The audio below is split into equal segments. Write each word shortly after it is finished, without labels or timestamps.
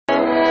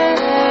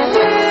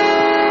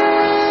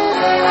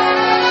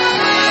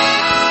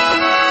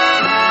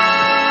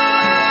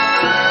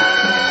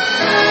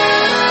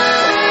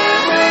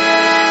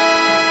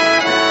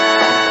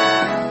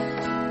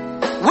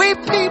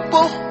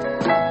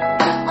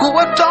who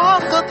are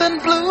darker than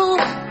blue?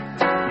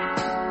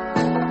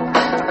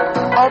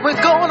 Are we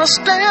gonna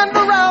stand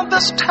around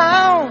this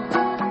town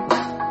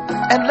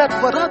and let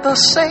what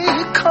others say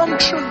come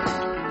true?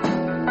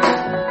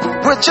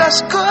 We're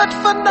just good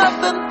for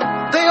nothing,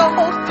 they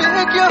all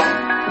figure.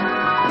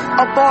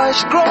 A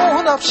boy's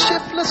grown up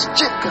shiftless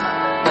jigger.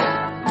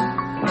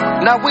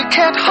 Now we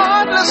can't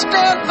hardly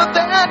stand for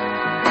that.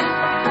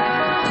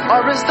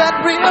 Or is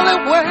that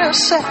really where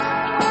it's at?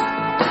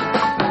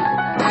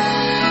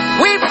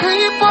 We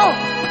people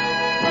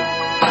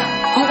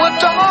who are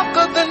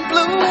darker than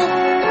blue,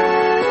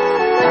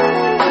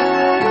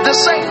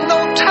 this ain't no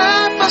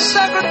time for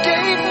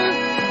segregating.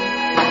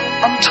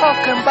 I'm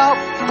talking about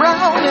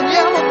brown and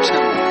yellow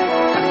too.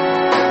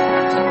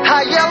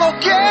 Hi, yellow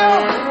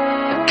girl,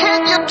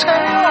 can you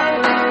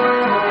tell?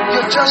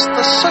 You're just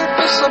the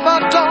surface of our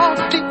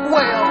dark, deep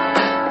well.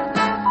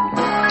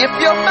 If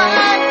your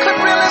mind could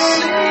really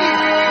see,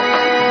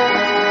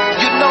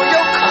 you'd know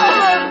your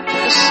color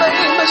the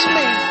same as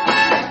me.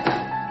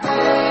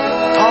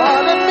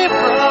 Pardon me,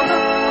 brother,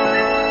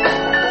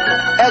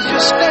 as you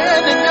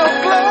stand in your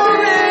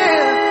glory.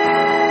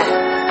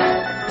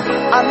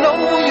 I know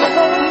you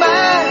won't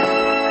mind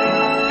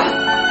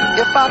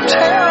if I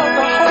tell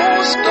the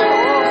whole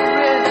story.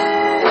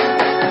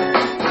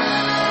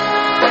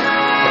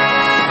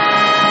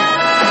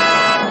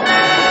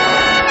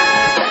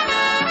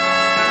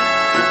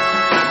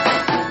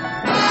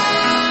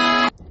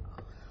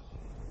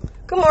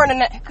 Good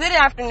morning, good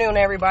afternoon,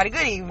 everybody.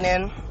 Good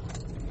evening.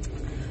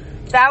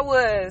 That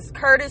was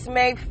Curtis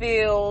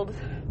Mayfield,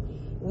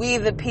 We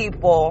the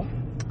People.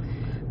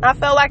 I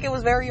felt like it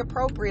was very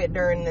appropriate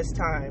during this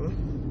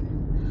time.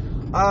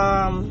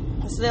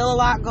 Still a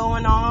lot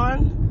going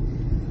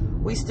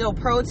on. We still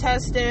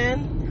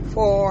protesting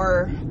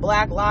for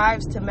Black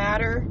lives to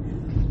matter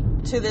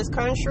to this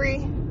country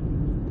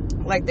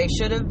like they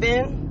should have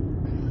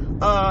been.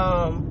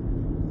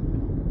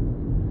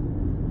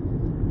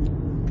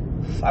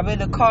 I'm in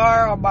the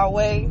car on my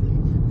way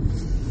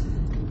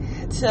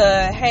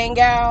to hang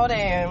out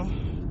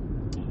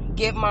and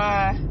get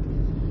myself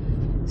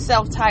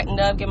tightened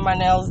up, get my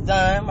nails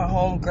done. My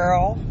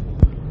homegirl,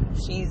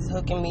 she's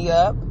hooking me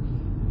up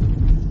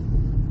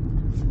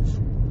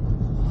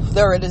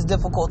during this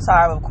difficult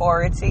time of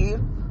quarantine.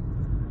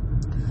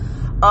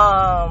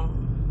 A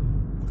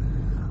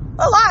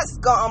lot's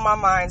got on my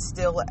mind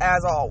still,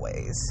 as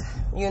always.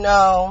 You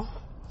know,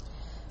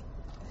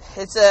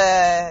 it's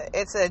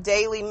a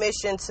daily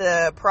mission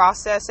to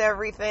process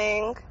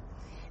everything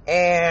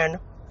and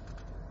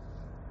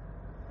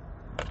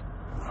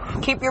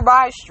keep your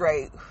mind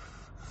straight.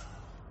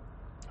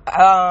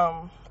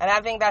 And I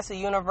think that's a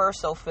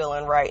universal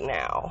feeling right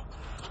now.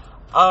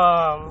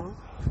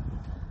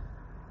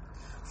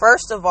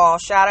 First of all,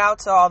 shout out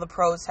to all the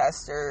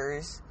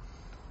protesters.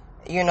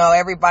 You know,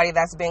 everybody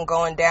that's been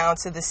going down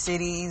to the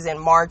cities and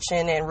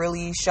marching and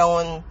really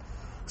showing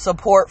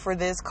support for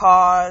this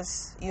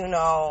cause. You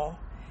know,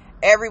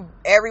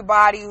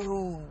 everybody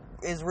who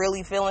is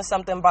really feeling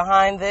something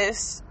behind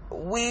this,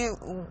 we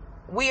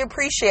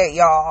appreciate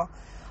y'all.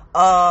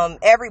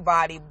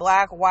 Everybody,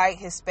 Black, white,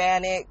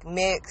 Hispanic,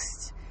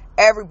 mixed,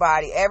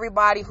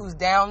 everybody who's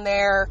down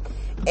there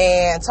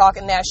and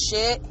talking that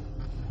shit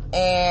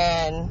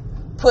and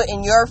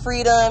putting your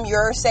freedom,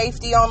 your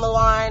safety on the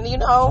line. You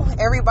know,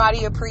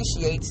 everybody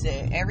appreciates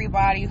it.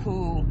 Everybody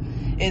who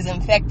is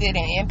infected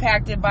and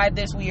impacted by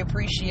this, we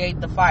appreciate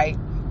the fight.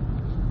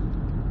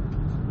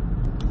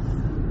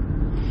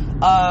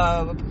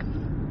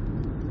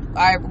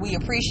 We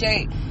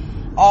appreciate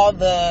all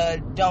the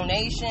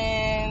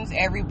donations,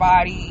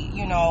 everybody,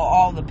 you know,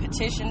 all the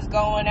petitions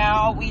going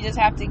out. We just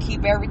have to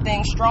keep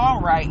everything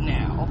strong right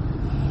now.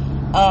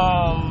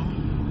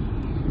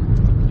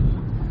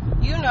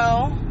 You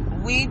know,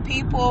 we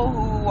people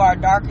who are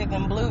darker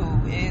than blue,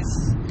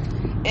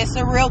 it's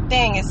a real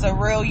thing. It's a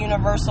real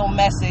universal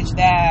message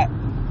that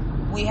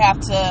we have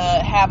to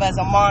have as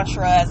a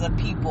mantra as a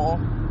people.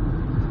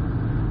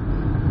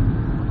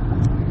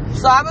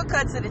 So I'm going to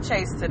cut to the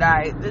chase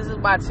tonight. This is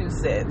my 2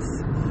 cents.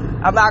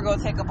 I'm not going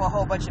to take up a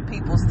whole bunch of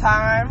people's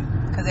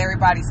time because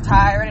everybody's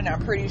tired, and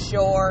I'm pretty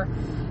sure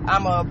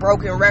I'm a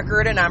broken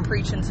record and I'm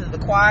preaching to the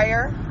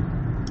choir.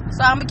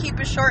 So I'm going to keep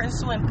it short and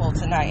simple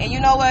tonight. And you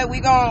know what?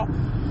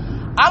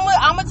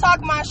 I'm going to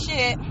talk my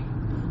shit,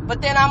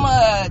 but then I'm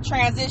going to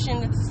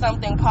transition into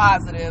something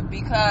positive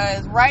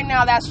because right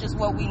now that's just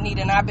what we need.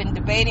 And I've been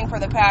debating for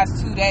the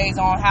past 2 days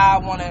on how I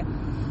want to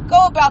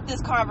go about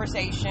this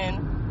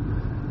conversation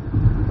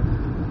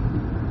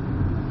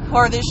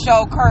for this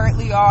show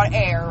currently on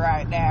air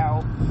right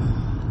now.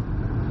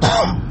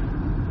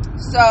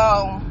 So,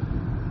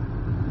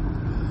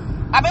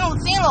 I've been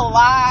seeing a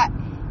lot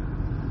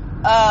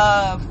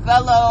of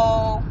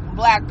fellow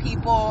Black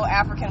people,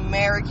 African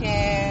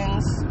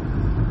Americans,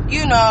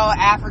 you know,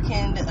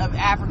 of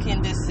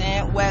African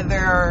descent,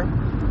 whether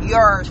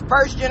you're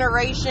first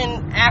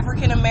generation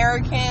African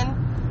American,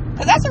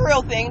 because that's a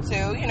real thing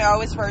too, you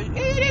know, it is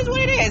what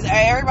it is.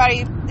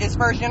 Everybody is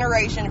first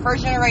generation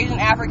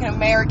African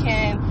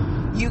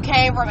American, You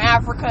came from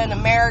Africa and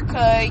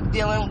America,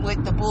 dealing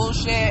with the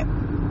bullshit.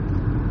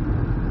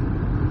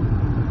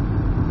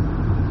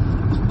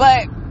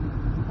 But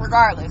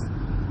regardless,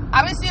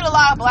 I've been seeing a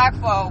lot of black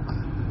folk,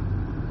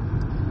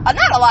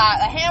 not a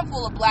lot, a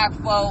handful of black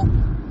folk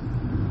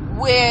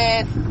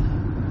with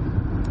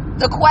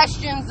the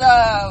questions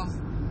of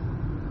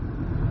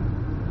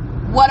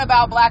what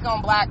about black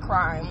on black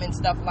crime and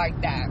stuff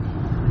like that.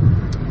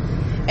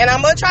 And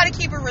I'm going to try to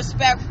keep it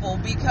respectful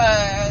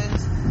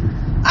because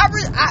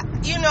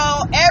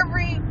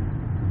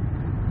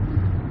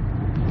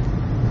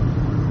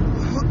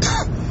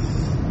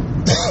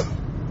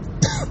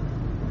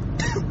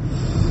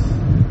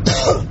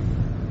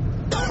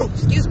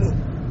excuse me.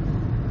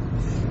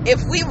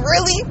 If we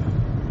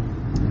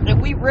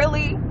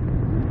really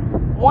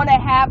want to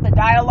have the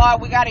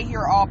dialogue, we got to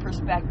hear all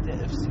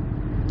perspectives.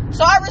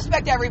 So I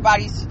respect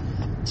everybody's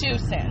 2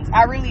 cents.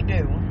 I really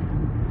do.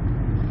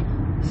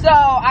 So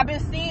I've been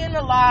seeing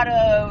a lot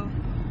of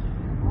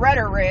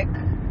rhetoric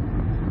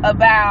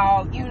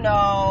about,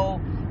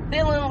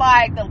 feeling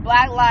like the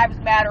Black Lives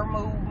Matter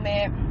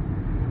movement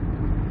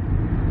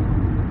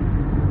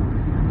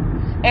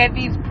and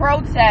these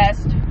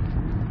protests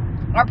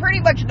are pretty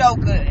much no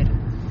good.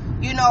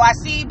 I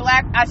see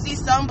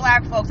some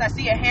black folks, I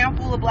see a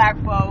handful of black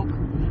folk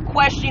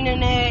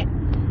questioning it,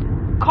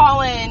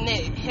 calling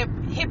it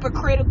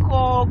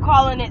hypocritical,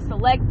 calling it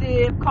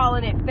selective,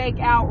 calling it fake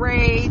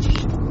outrage,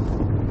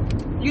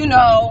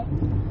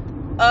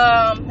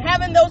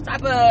 having those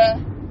type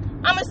of,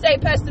 I'm going to say,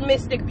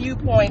 pessimistic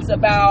viewpoints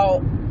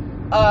about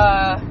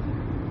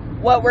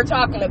what we're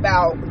talking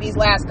about these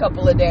last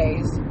couple of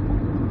days.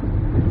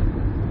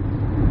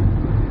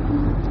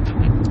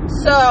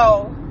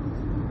 So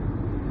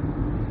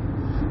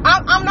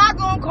I'm not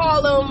going to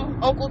call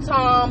them Uncle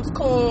Toms,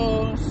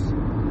 coons,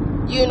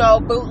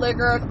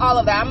 bootlickers, all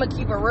of that. I'm going to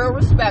keep it real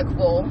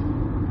respectful.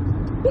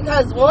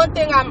 Because one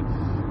thing I'm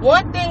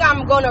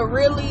going to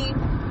really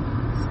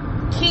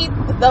keep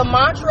the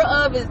mantra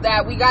of is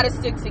that we got to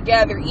stick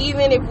together.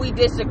 Even if we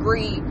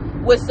disagree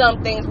with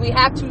some things, we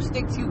have to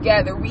stick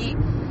together.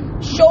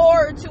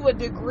 Sure, to a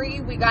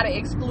degree, we got to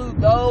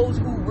exclude those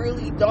who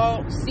really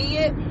don't see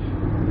it.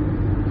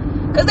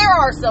 Because there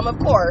are some, of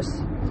course.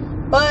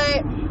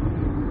 But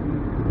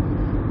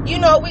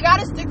we got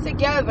to stick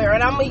together,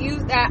 and I'm going to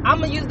use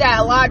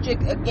that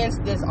logic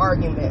against this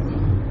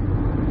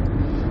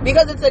argument.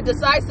 Because it's a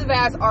decisive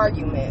ass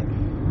argument.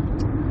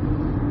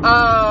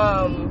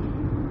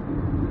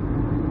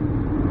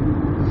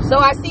 So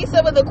I see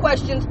some of the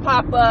questions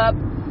pop up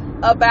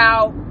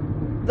about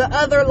the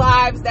other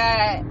lives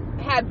that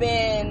have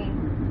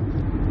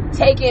been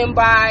taken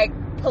by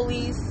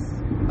police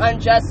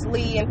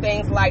unjustly and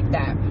things like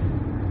that.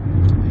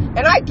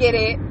 And I get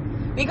it,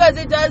 because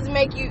it does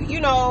make you,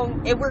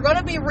 if we're going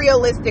to be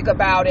realistic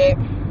about it,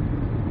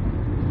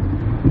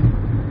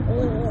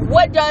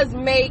 what does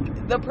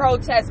make the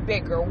protest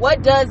bigger?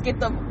 What does get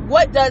the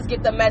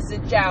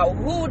message out?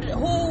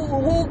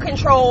 Who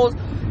controls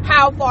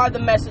how far the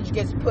message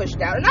gets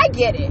pushed out? And I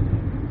get it,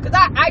 because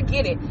I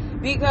get it,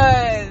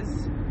 because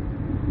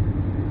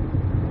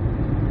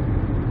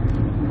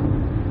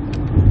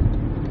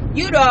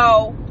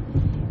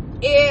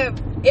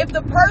if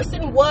the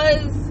person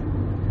was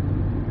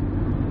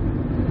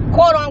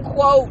quote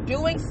unquote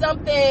doing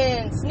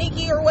something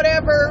sneaky or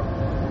whatever,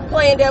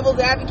 playing devil's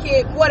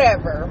advocate,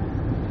 whatever,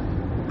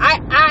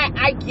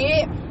 I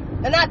get,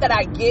 and not that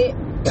I get,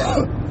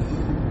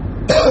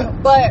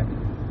 but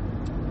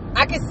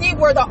I can see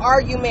where the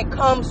argument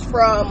comes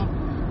from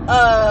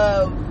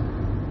of,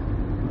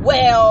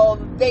 well,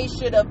 they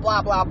should have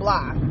blah blah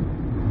blah.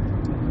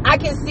 I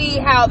can see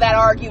how that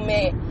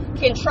argument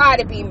can try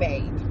to be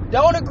made.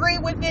 Don't agree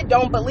with it,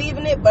 don't believe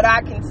in it, but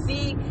I can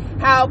see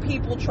how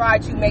people try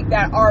to make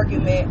that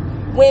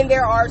argument when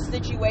there are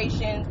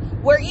situations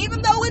where,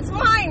 even though it's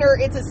minor,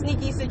 it's a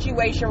sneaky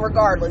situation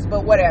regardless,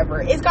 but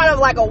whatever. It's kind of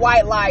like a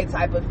white lie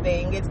type of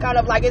thing. It's kind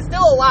of like, it's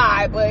still a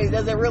lie, but it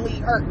doesn't really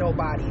hurt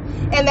nobody.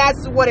 And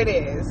that's what it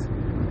is.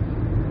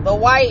 The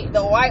white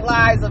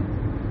lies of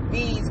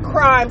these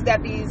crimes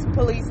that these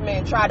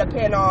policemen try to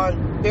pin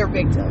on their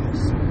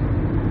victims.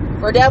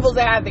 For devil's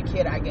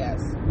advocate, I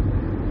guess.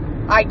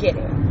 I get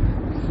it.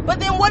 But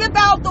then what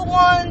about the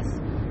ones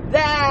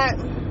that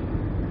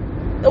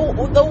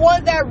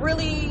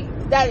really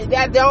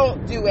that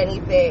don't do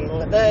anything?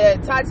 The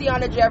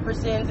Tatiana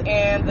Jeffersons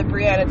and the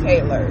Breonna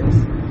Taylors.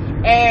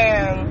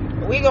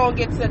 And we gonna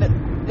get to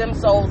them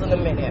souls in a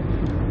minute.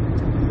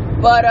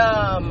 But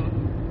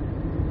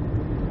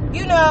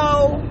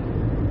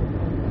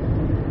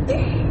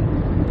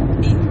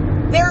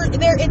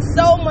it's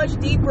so much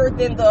deeper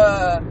than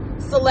the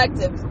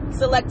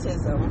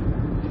selectivism.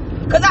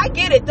 Because I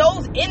get it,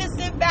 those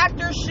innocent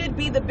factors should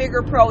be the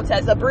bigger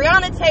protest. A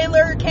Breonna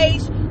Taylor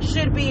case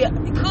could be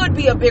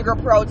a bigger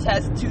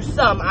protest to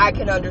some, I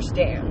can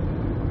understand.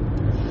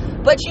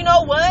 But you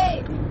know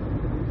what?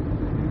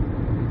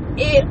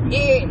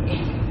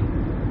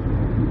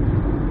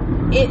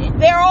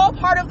 They're all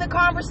part of the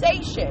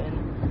conversation.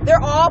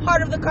 They're all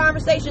part of the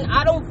conversation.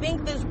 I don't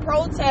think this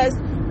protest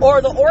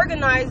or the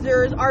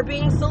organizers are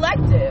being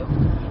selective.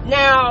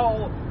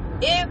 Now,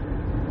 if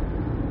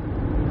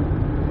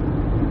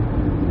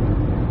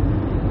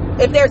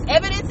there's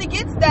evidence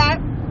against that,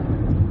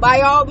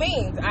 by all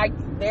means,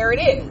 there it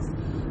is.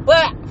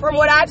 But from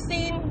what I've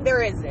seen,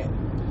 there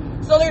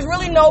isn't. So there's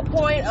really no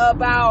point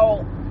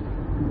about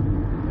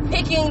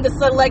picking the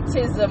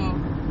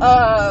selectivism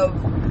of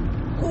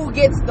who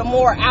gets the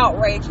more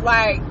outrage.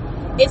 Like,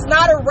 it's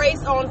not a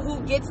race on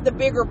who gets the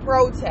bigger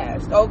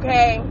protest,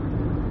 okay?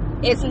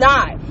 It's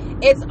not.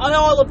 It's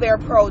all of their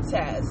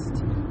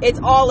protests. It's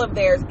all of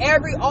theirs.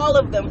 All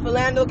of them.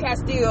 Philando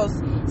Castillo's,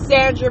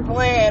 Sandra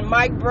Bland,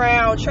 Mike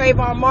Brown,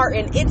 Trayvon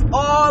Martin. It's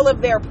all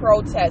of their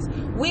protests.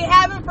 We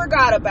haven't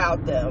forgot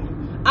about them.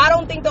 I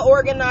don't think the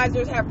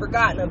organizers have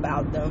forgotten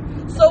about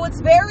them. So it's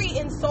very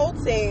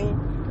insulting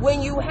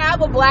when you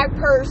have a black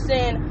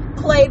person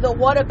play the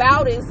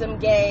whataboutism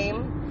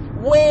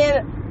game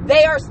when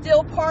they are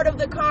still part of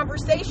the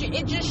conversation.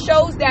 It just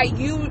shows that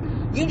you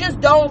just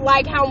don't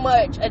like how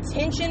much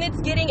attention it's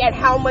getting and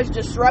how much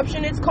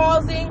disruption it's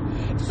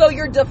causing. So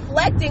you're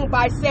deflecting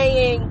by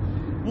saying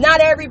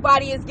not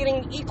everybody is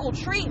getting equal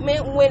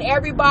treatment when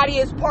everybody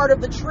is part of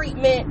the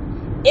treatment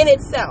in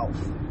itself.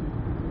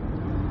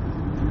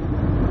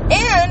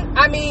 And,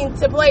 I mean,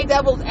 to play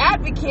devil's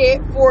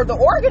advocate for the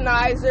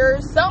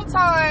organizers,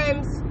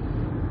 sometimes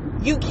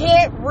you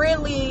can't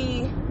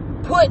really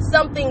put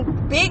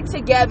something big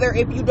together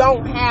if you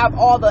don't have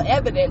all the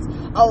evidence.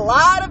 A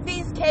lot of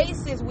these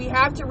cases, we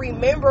have to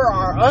remember,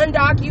 are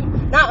not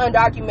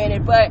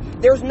undocumented, but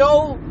there's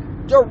no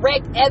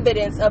direct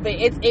evidence of it.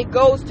 It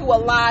goes to a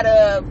lot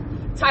of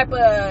type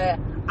of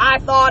I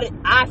thought,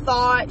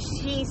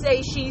 she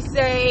say,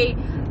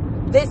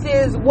 this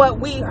is what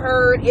we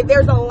heard.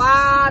 There's a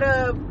lot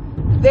of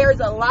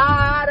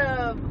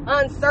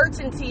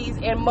uncertainties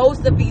in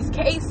most of these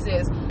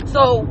cases.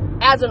 So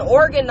as an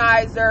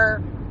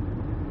organizer,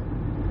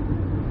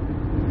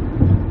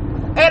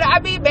 and I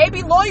mean,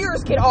 maybe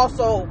lawyers can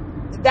also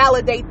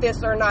validate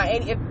this or not.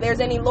 And if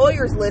there's any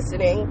lawyers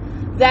listening,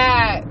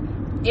 that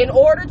in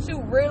order to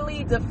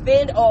really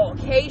defend a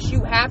case,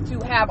 you have to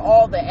have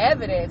all the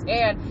evidence.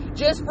 And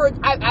just for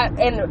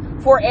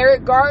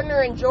Eric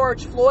Garner and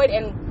George Floyd,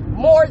 and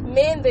more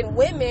men than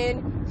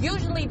women,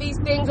 usually these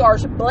things are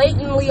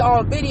blatantly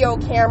on video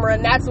camera,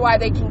 and that's why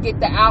they can get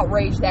the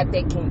outrage that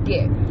they can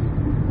get.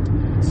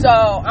 So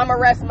I'm gonna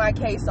rest my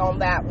case on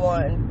that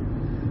one.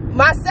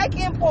 My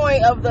second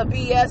point of the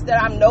BS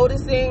that I'm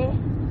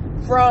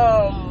noticing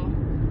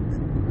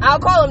from, I'll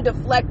call them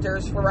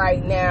deflectors for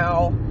right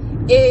now,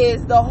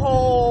 is the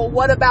whole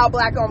what about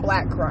black on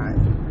black crime,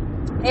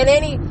 and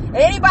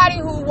anybody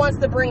who wants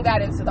to bring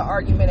that into the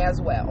argument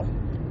as well.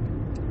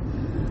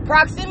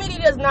 Proximity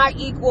does not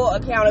equal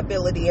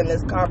accountability in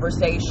this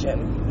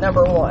conversation.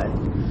 Number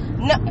one,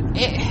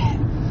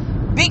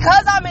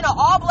 because I'm in an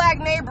all-black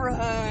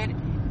neighborhood,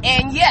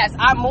 and yes,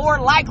 I'm more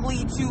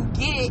likely to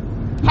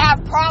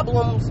have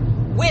problems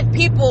with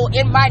people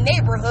in my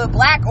neighborhood,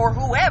 black or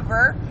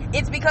whoever.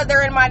 It's because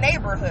they're in my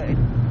neighborhood.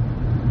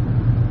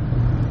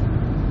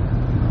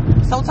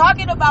 So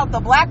talking about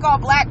the black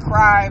on black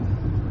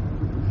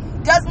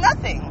crime does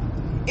nothing.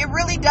 It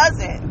really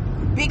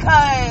doesn't,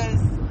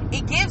 because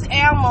it gives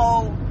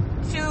ammo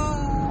to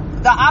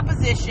the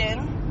opposition,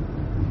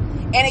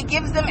 and it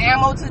gives them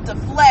ammo to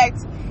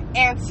deflect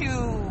and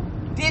to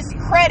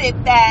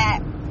discredit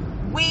that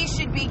we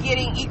should be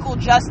getting equal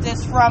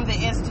justice from the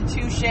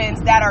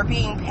institutions that are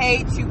being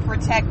paid to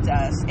protect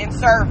us and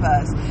serve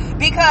us.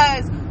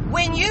 Because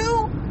when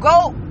you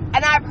go,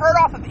 and I've heard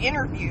off of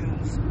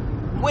interviews,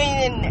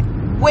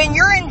 when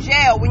you're in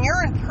jail, when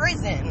you're in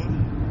prison,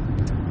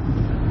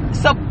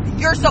 so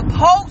you're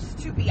supposed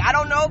to be, I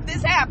don't know if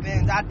this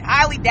happens, I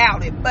highly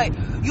doubt it, but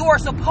you are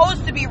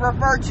supposed to be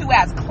referred to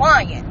as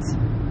client.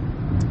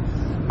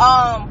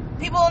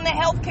 People in the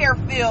healthcare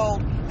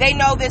field, they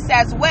know this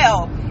as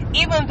well.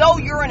 Even though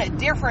you're in a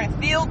different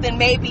field than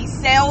maybe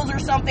sales or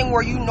something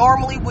where you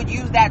normally would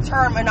use that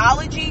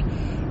terminology,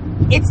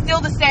 it's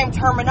still the same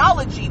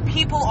terminology.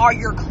 People are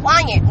your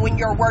client when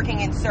you're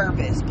working in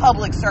service,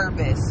 public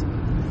service.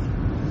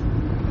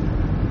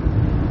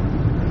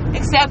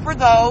 Except for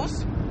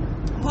those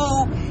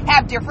who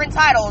have different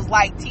titles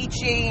like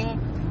teaching,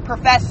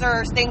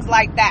 professors, things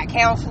like that,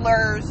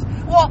 counselors.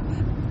 Well,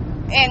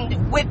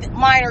 and with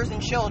minors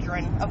and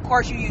children, of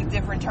course, you use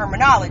different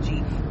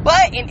terminology.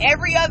 But in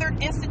every other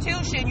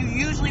institution, you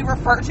usually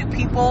refer to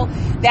people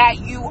that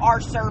you are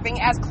serving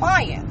as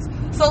clients.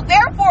 So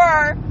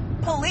therefore,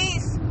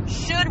 police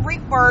should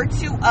refer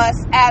to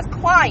us as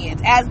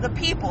clients, as the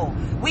people.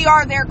 We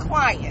are their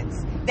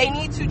clients. They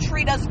need to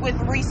treat us with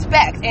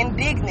respect and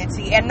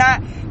dignity and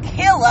not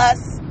kill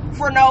us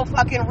for no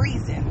fucking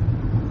reason.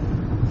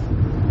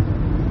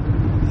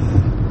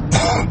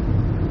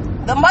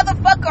 The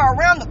motherfucker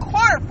around the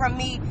corner from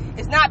me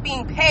is not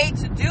being paid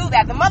to do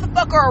that. The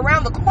motherfucker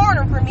around the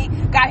corner from me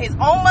got his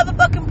own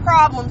motherfucking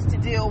problems to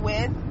deal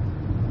with.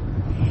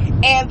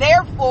 And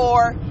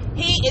therefore,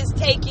 he is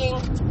taking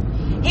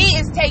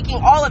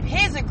all of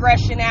his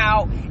aggression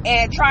out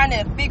and trying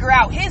to figure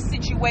out his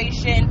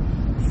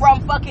situation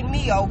from fucking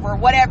me over,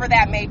 whatever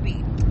that may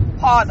be.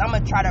 Pause. I'm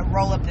going to try to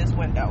roll up this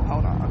window.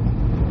 Hold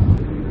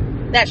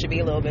on. That should be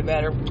a little bit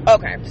better.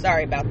 Okay.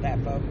 Sorry about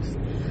that, folks.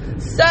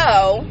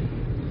 So,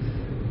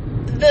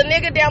 the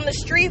nigga down the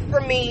street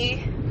from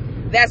me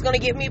that's going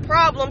to give me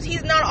problems,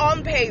 he's not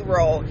on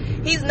payroll.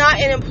 He's not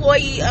an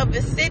employee of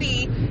the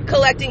city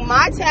collecting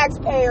my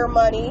taxpayer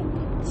money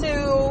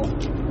to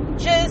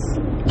just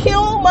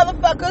kill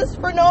motherfuckers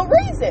for no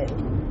reason.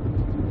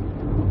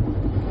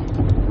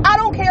 I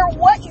don't care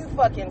what you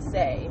fucking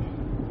say.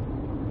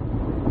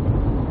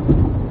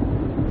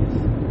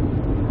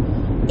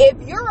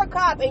 If you're a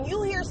cop and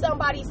you hear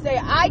somebody say,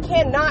 I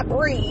cannot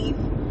breathe,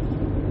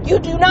 you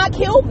do not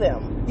kill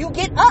them. You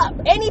get up.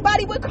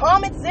 Anybody with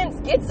common sense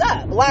gets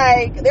up.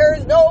 Like, there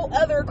is no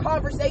other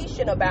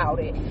conversation about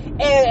it.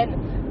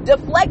 And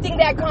deflecting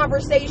that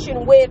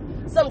conversation with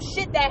some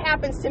shit that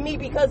happens to me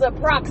because of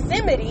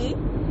proximity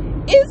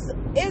is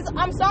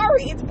I'm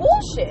sorry, it's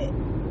bullshit.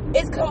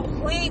 It's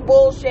complete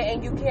bullshit,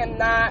 and you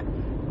cannot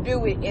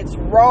do it. It's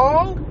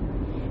wrong,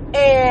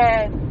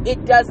 and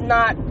it does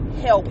not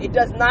help. It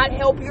does not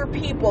help your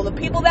people. The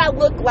people that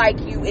look like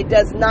you, it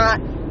does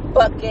not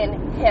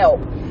fucking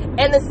help.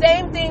 And the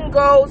same thing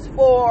goes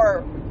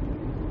for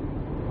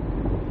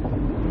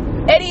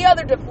any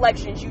other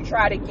deflections you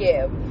try to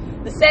give.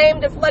 The same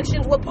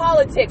deflections with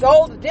politics.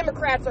 Oh, the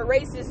Democrats are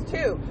racist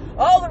too.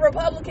 Oh, the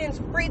Republicans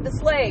freed the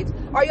slaves.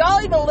 Are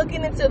y'all even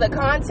looking into the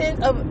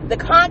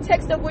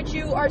context of what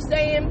you are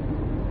saying?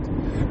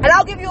 And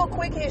I'll give you a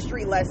quick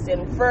history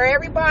lesson for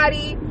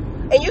everybody.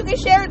 And you can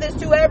share this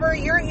to whoever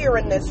you're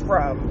hearing this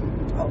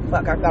from. Oh,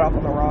 fuck, I got off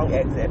on the wrong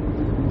exit.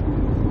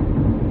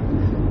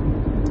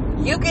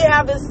 You can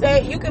have this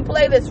say, you can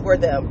play this for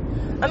them.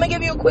 I'm going to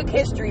give you a quick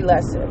history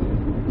lesson.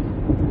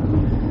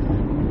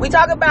 We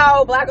talk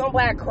about black on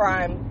black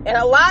crime, and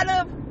a lot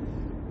of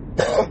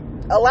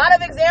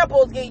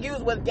examples get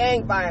used with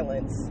gang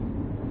violence.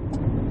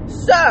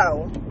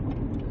 So,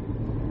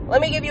 let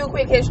me give you a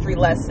quick history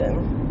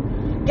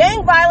lesson.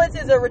 Gang violence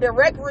is a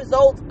direct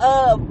result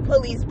of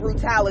police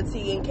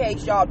brutality, in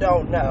case y'all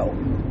don't know.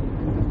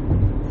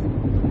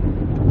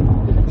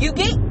 You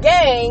get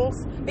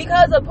gangs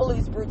because of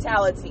police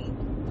brutality.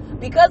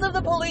 Because of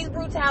the police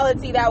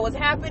brutality that was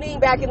happening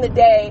back in the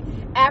day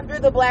after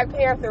the Black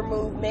Panther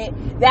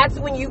movement, that's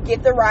when you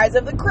get the rise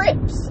of the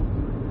Crips.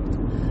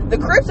 The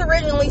Crips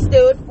originally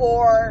stood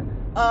for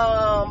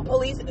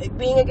police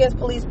being against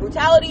police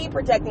brutality,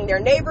 protecting their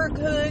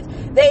neighborhoods.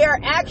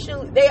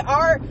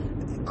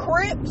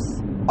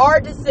 Crips are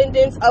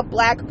descendants of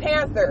Black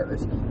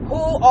Panthers,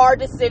 who are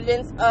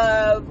descendants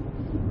of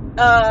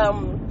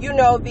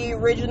the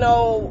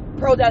original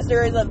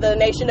protesters of the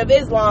Nation of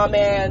Islam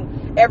and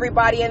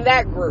everybody in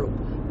that group.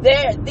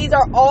 These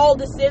are all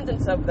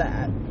descendants of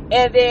that.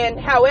 And then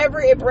however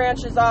it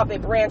branches off,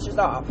 it branches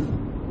off.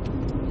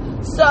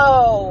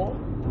 So,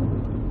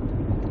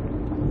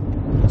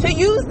 to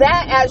use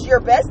that as your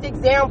best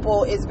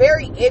example is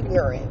very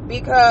ignorant,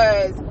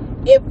 because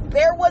if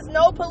there was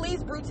no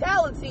police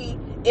brutality,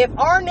 if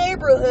our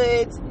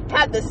neighborhoods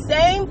had the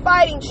same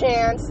fighting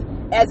chance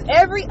as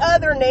every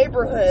other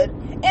neighborhood,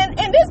 and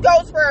this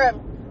goes for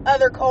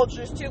other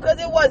cultures too,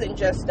 because it wasn't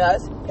just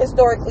us,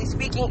 historically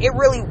speaking, it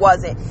really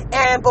wasn't.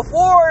 And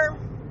before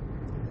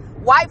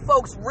white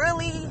folks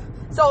really,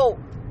 so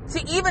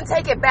to even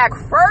take it back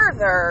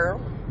further,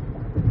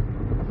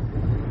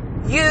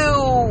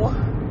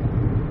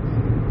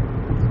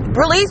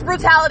 police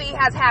brutality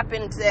has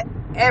happened to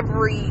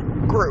every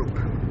group.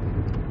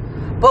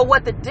 But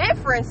what the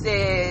difference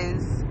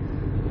is,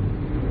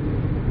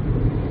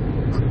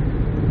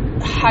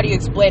 how do you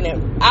explain it?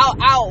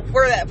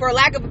 For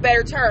lack of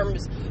better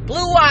terms,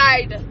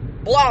 blue-eyed,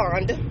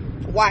 blonde,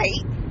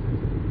 white,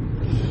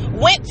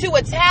 went to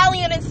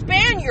Italian and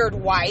Spaniard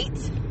white,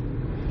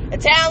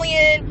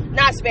 Italian,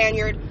 not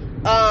Spaniard,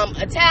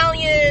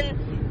 Italian,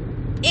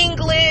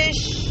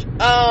 English,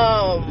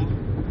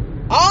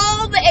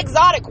 all the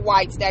exotic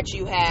whites that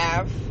you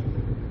have,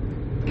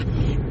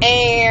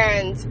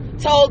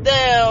 and told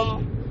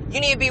them,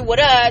 you need to be with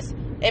us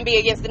and be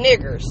against the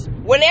niggers.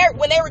 When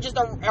they were just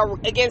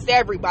against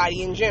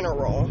everybody in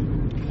general.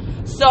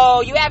 So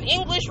you have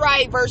English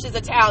white versus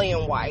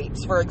Italian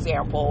whites, for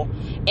example,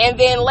 and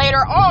then later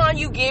on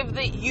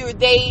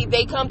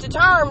they come to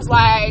terms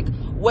like,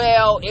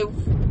 well, if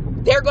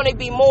they're going to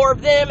be more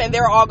of them and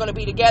they're all going to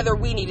be together,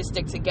 we need to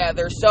stick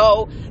together.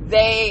 So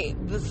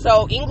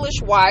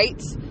English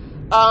whites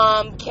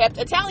kept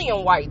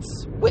Italian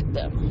whites with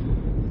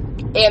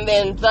them, and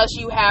then thus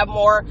you have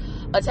more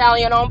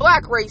Italian on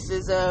black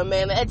racism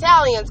and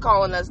Italians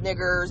calling us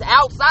niggers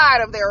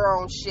outside of their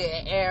own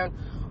shit and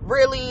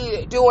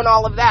really doing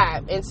all of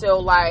that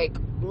until like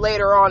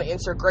later on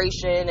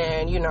integration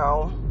and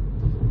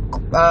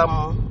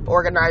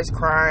organized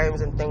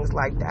crimes and things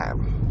like that.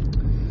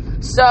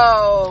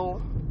 So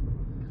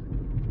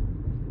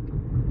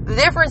the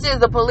difference is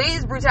the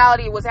police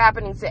brutality was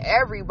happening to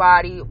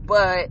everybody,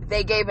 but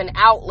they gave an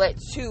outlet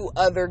to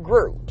other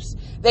groups.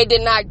 They did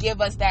not give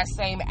us that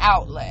same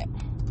outlet,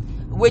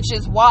 which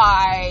is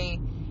why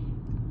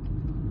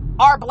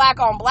our black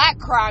on black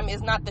crime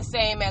is not the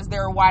same as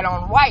their white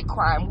on white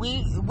crime.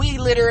 We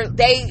literally,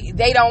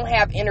 they don't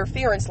have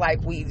interference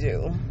like we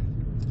do.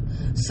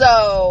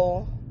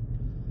 So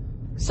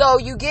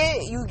you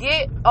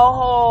get a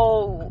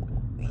whole,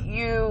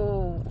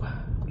 you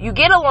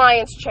get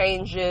alliance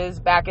changes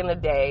back in the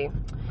day,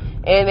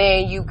 and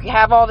then you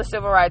have all the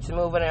civil rights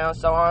movement and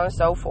so on and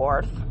so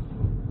forth.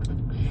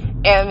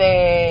 And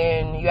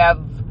then you have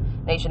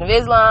Nation of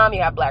Islam,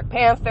 you have Black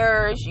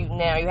Panthers,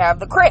 now you have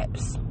the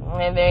Crips.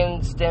 And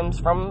then stems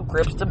from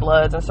Crips to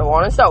Bloods and so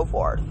on and so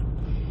forth.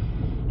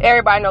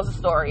 Everybody knows the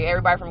story.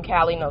 Everybody from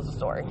Cali knows the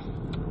story.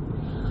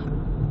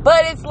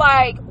 But it's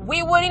like,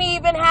 we wouldn't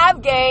even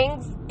have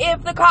gangs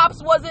if the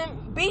cops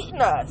wasn't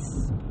beating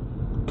us.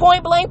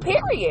 Point blank,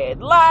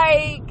 period.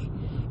 Like,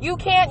 you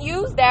can't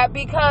use that,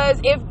 because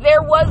if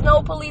there was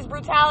no police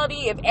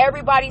brutality, if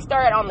everybody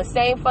started on the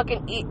same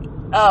fucking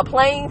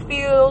playing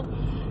field,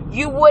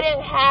 you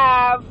wouldn't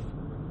have,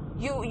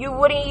 you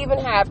wouldn't even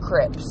have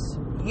Crips.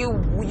 You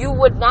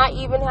would not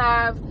even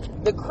have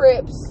the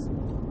Crips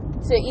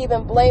to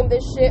even blame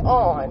this shit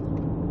on.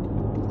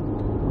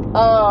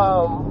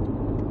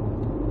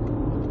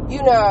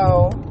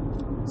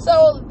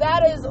 So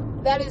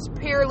that is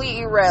purely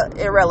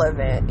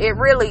irrelevant. It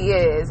really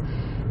is.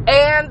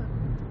 And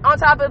on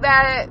top of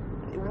that,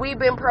 we've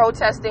been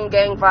protesting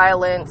gang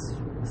violence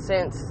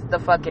since the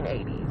fucking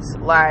 80s.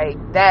 Like,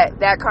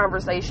 that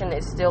conversation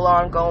is still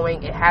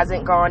ongoing. It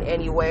hasn't gone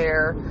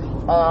anywhere.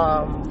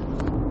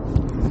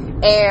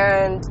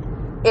 And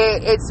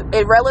it's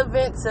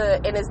irrelevant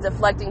and it's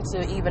deflecting to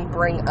even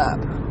bring up.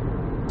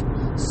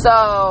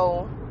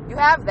 So you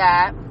have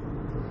that,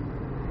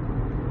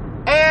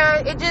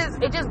 and it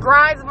just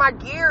grinds my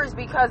gears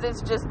because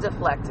it's just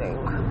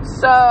deflecting.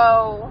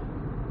 So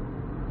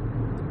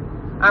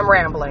I'm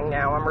rambling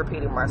now. I'm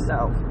repeating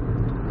myself.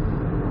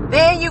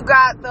 Then you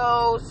got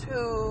those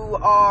who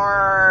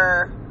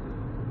are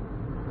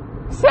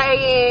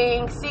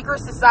saying secret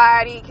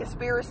society,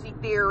 conspiracy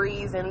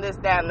theories, and this,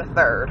 that, and the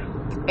third.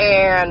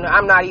 And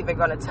I'm not even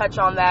going to touch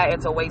on that.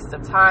 It's a waste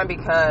of time,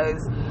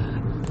 because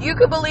you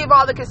can believe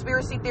all the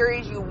conspiracy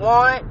theories you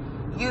want.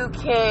 You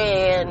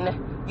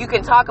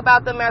can talk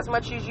about them as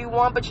much as you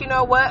want, but you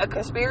know what? A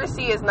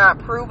conspiracy is not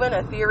proven.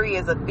 A theory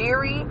is a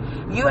theory.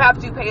 You have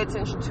to pay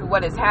attention to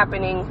what is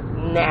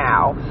happening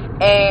now.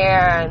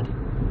 And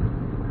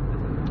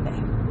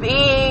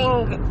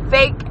being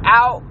fake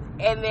out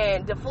and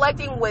then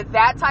deflecting with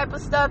that type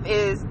of stuff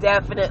is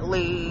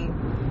definitely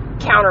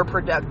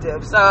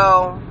counterproductive.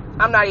 So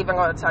I'm not even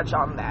going to touch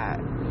on that,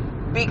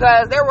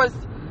 because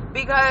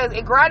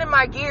it grinded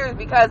my gears,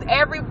 because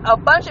a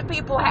bunch of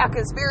people have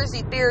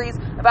conspiracy theories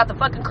about the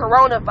fucking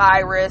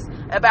coronavirus,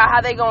 about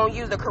how they going to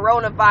use the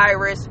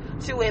coronavirus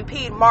to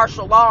impede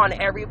martial law on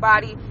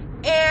everybody.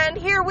 And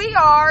here we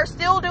are,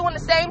 still doing the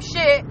same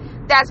shit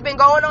that's been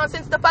going on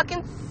since the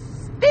fucking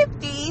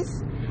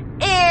 50s,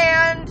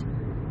 and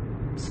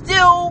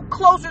still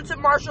closer to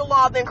martial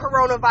law than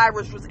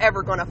coronavirus was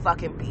ever gonna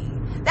fucking be.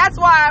 That's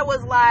why I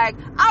was like,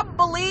 I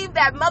believe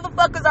that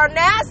motherfuckers are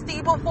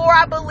nasty before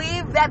I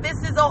believe that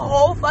this is a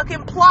whole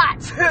fucking plot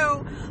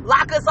to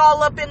lock us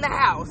all up in the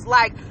house.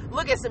 Like,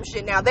 look at some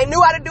shit now. They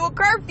knew how to do a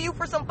curfew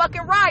for some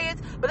fucking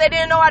riots, but they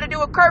didn't know how to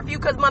do a curfew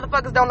because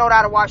motherfuckers don't know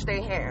how to wash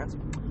their hands.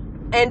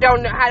 And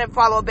don't know how to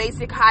follow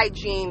basic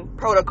hygiene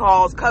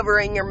protocols,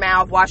 covering your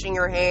mouth, washing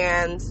your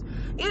hands.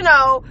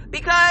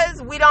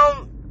 Because we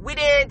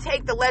didn't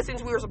take the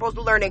lessons we were supposed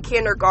to learn in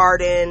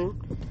kindergarten.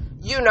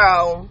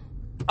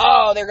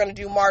 They're going to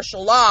do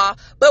martial law.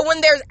 But when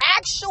there's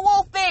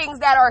actual things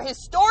that are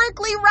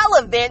historically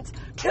relevant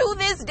to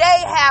this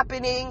day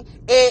happening,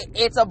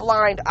 it's a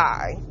blind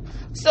eye.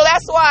 So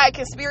that's why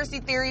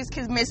conspiracy theories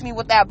can miss me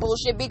with that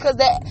bullshit, because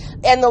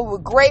and the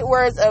great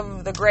words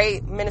of the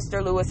great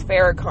Minister Louis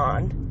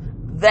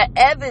Farrakhan, the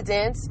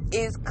evidence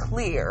is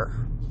clear.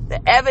 The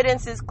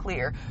evidence is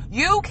clear.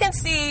 You can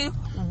see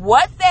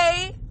what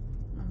they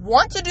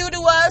want to do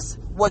to us,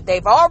 what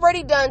they've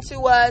already done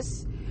to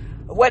us,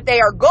 what they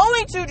are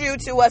going to do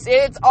to us.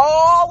 It's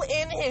all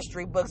in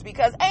history books,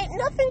 because ain't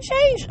nothing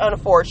changed,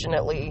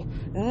 unfortunately.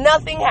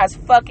 Nothing has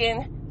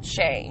fucking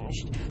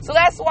changed. So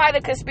that's why the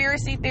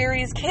conspiracy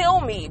theories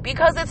kill me,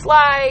 because it's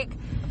like,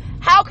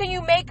 how can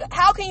you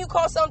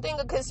call something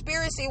a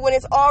conspiracy when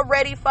it's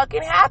already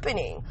fucking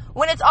happening?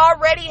 When it's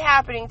already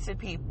happening to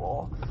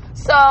people.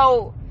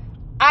 So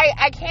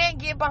I can't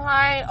get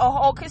behind a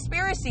whole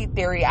conspiracy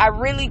theory. I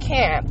really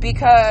can't,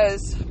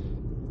 because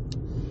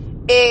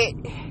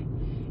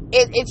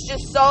it's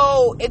just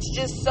so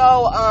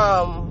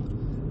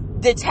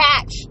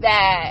detached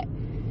that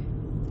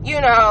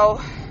you're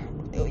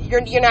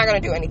not gonna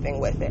do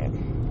anything with it.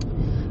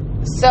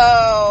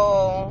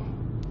 So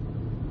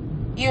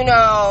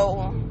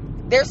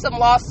there's some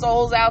lost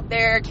souls out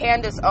there.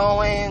 Candace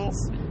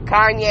Owens,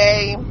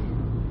 Kanye.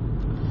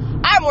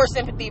 I have more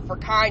sympathy for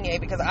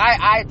Kanye, because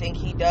I think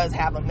he does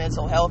have a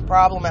mental health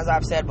problem, as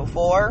I've said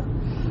before.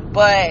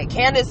 But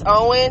Candace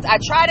Owens, I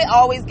try to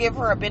always give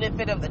her a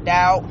benefit of the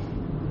doubt,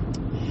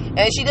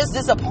 and she just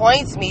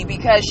disappoints me,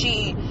 because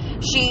she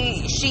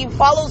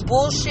follows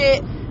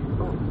bullshit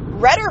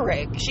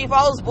rhetoric. She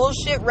follows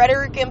bullshit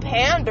rhetoric and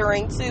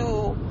pandering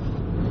to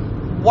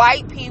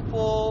white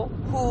people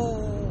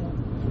who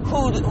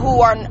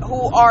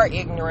are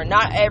ignorant.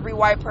 Not every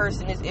white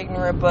person is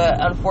ignorant, but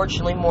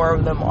unfortunately more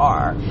of them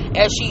are.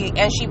 And she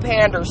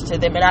panders to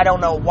them, and I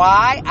don't know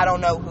why. I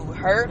don't know who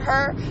hurt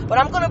her, but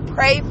I'm gonna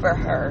pray for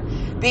her,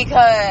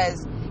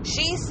 because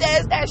she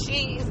says that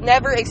she's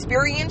never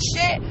experienced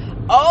shit.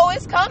 Oh,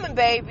 it's coming,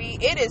 baby.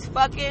 It is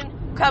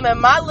fucking coming.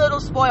 My little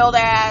spoiled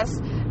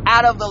ass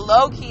out of the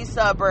low-key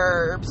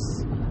suburbs,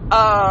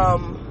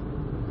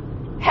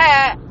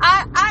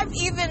 I've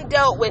even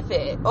dealt with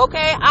it,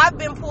 okay? I've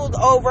been pulled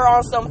over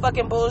on some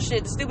fucking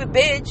bullshit. The stupid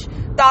bitch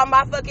thought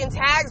my fucking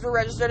tags were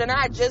registered, and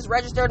I just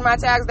registered my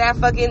tags that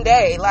fucking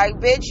day. Like,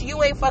 bitch,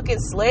 you ain't fucking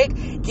slick,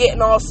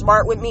 getting all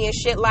smart with me and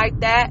shit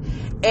like that.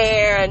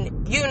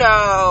 And, you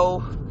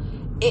know,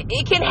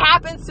 it can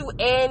happen to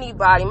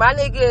anybody. My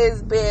nigga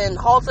has been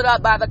halted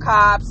up by the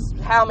cops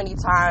how many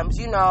times?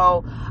 You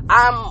know,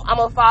 I'm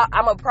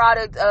a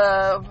product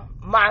of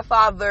my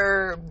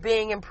father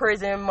being in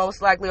prison,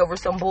 most likely over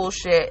some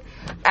bullshit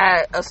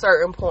at a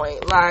certain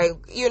point. Like,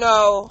 you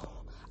know,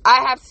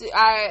 if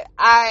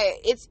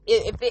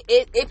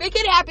it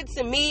can happen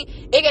to me,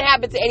 it can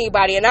happen to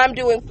anybody, and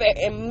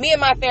and me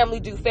and my family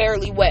do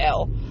fairly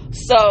well.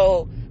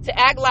 So to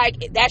act like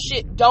that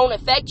shit don't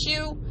affect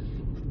you,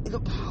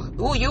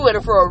 ooh, you in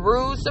it for a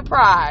rude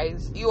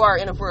surprise. You are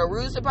in it for a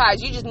rude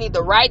surprise. You just need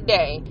the right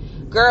day.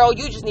 Girl,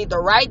 you just need the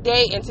right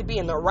day and to be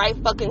in the right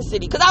fucking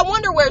city. Because I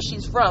wonder where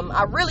she's from.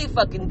 I really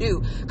fucking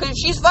do. Because if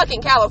she's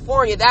fucking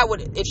California,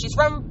 if she's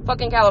from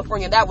fucking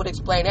California, that would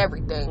explain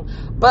everything.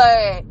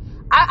 But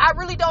I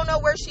really don't know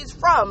where she's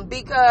from,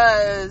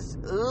 because,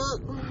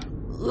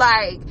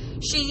 like,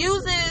 she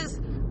uses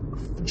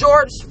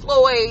George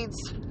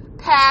Floyd's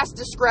past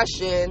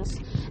discretions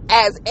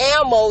as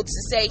ammo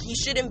to say he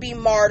shouldn't be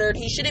martyred,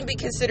 he shouldn't be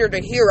considered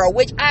a hero,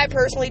 which I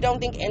personally don't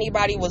think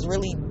anybody was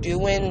really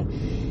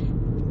doing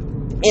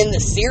in the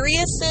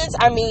serious sense.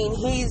 I mean,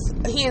 he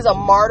is a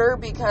martyr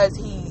because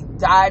he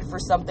died for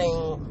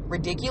something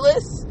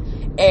ridiculous,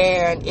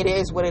 and it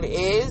is what it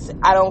is.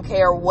 I don't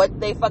care what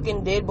they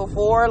fucking did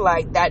before,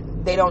 like, that,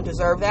 they don't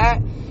deserve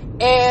that.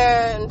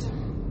 And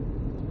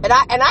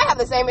I have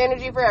the same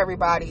energy for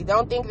everybody.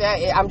 Don't think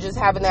that I'm just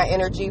having that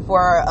energy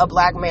for a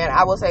black man.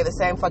 I will say the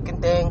same fucking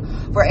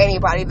thing for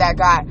anybody that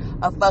got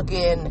a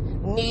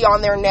fucking knee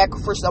on their neck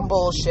for some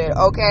bullshit,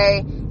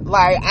 okay?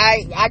 Like,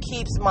 I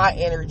keeps my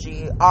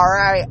energy,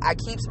 alright? I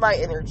keeps my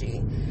energy.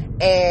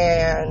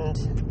 And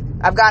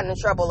I've gotten in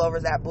trouble over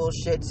that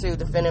bullshit, too,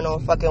 defending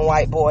on fucking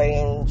white boy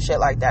and shit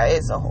like that.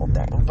 It's a whole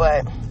thing,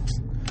 but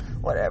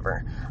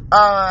whatever.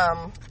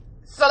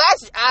 So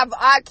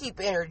I keep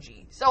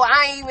energy. So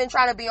I ain't even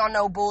trying to be on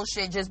no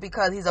bullshit just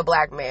because he's a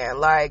black man.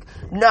 Like,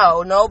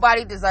 no,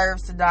 nobody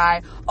deserves to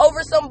die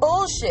over some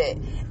bullshit.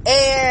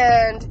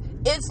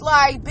 And it's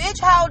like, bitch,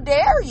 how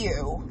dare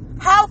you?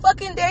 How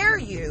fucking dare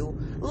you?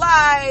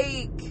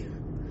 Like,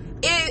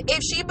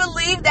 if she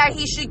believed that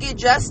he should get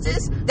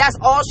justice, that's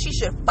all she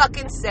should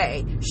fucking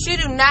say. She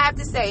do not have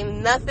to say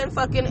nothing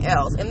fucking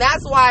else. And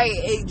that's why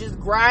it just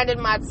grinded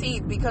my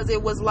teeth, because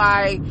it was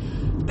like,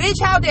 bitch,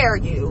 how dare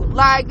you?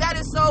 Like, that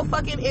is so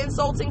fucking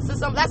insulting to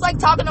some. That's like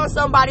talking on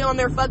somebody on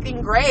their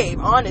fucking grave,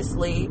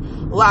 honestly.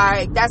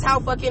 Like, that's how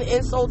fucking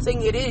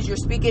insulting it is. You're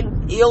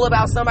speaking ill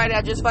about somebody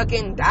that just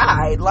fucking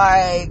died.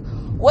 Like,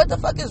 what the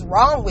fuck is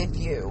wrong with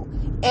you?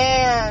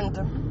 And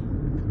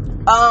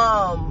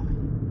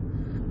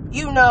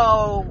you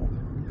know,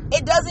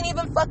 it doesn't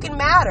even fucking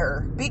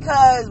matter,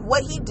 because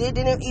what he did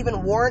didn't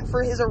even warrant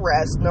for his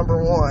arrest,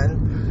 number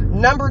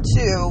one. Number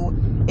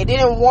two, it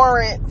didn't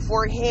warrant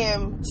for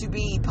him to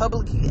be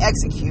publicly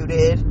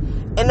executed.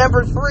 And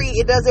number three,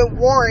 it doesn't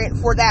warrant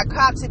for that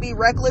cop to be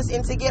reckless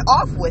and to get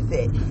off with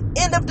it.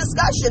 End of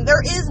discussion.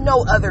 There is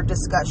no other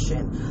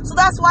discussion. So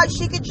that's why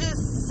she could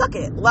just suck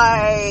it.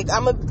 Like,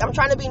 I'm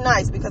trying to be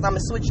nice, because I'm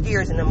gonna switch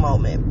gears in a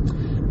moment.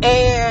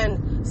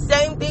 And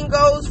same thing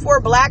goes for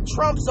black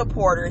Trump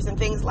supporters and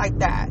things like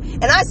that.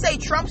 And I say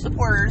Trump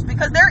supporters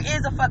because there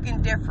is a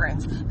fucking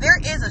difference. There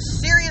is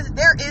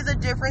a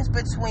difference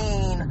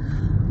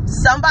between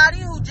somebody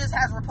who just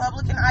has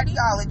Republican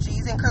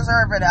ideologies and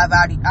conservative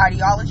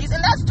ideologies,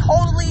 and that's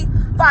totally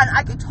fine.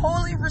 I could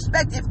totally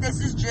respect if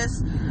this is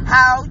just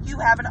how you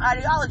have an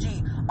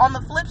ideology. On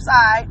the flip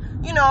side,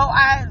 you know,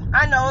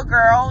 I know a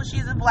girl,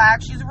 she's a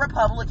black, she's a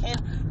Republican,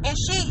 and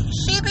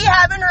she be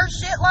having her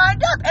shit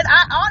lined up, and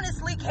I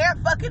honestly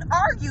can't fucking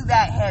argue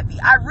that heavy.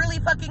 I really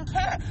fucking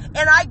can't.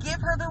 And I give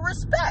her the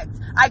respect.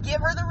 I give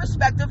her the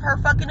respect of her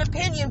fucking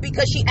opinion,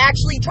 because she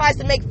actually tries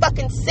to make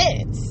fucking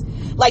sense.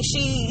 Like,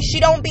 she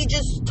don't be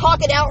just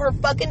talking out her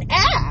fucking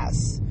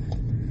ass.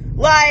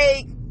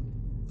 Like,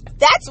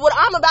 that's what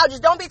I'm about.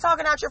 Just don't be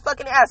talking out your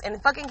fucking ass.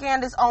 And fucking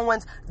Candace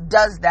Owens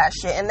does that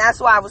shit. And that's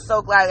why I was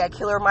so glad that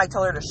Killer Mike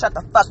told her to shut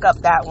the fuck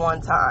up that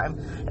one time.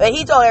 And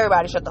he told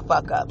everybody to shut the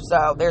fuck up.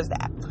 So there's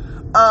that.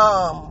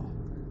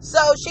 So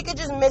she could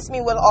just miss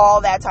me with all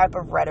that type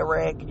of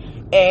rhetoric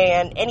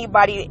and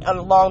anybody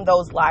along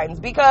those lines,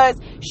 because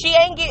she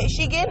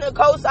getting a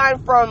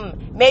cosign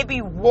from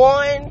maybe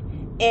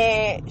one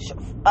in...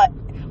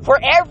 for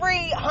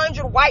every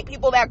 100 white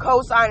people that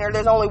co-sign her,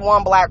 there's only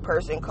one black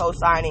person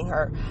co-signing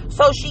her.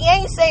 So she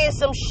ain't saying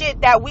some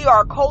shit that we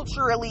are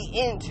culturally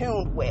in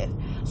tune with.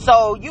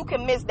 So you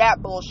can miss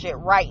that bullshit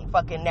right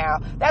fucking now.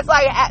 That's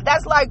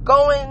like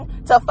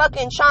going to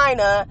fucking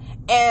China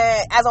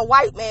and as a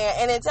white man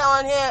and then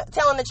telling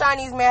the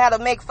Chinese man how to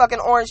make fucking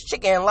orange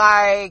chicken.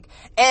 Like,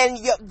 and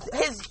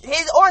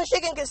his orange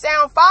chicken can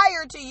sound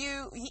fire to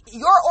you.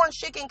 Your orange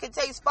chicken can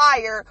taste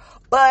fire,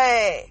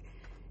 but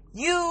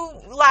you,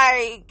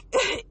 like,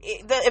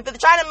 if the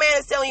China man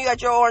is telling you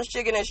that your orange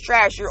chicken is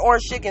trash, your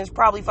orange chicken is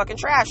probably fucking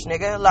trash,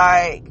 nigga.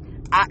 Like,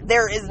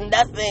 there is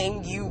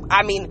nothing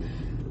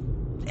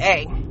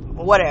hey,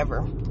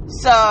 whatever.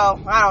 So,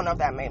 I don't know if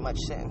that made much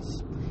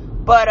sense.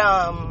 But,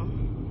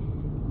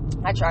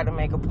 I tried to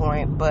make a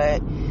point, but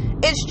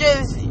it's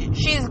just,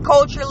 she's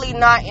culturally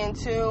not in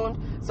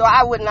tune, so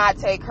I would not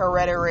take her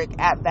rhetoric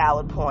at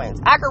valid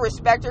points. I could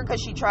respect her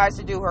because she tries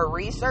to do her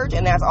research,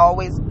 and that's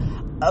always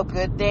a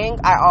good thing.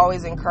 I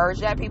always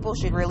encourage that. People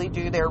should really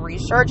do their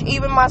research.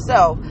 Even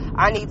myself,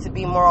 I need to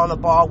be more on the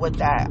ball with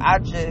that.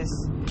 I'm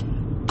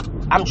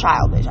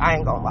childish. I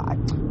ain't gonna lie.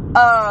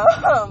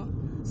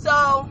 So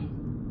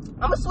I'm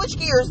gonna switch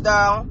gears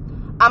though.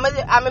 I'm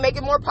gonna make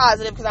it more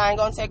positive because I ain't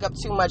gonna take up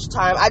too much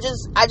time.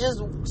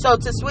 So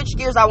to switch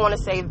gears, I want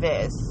to say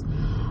this.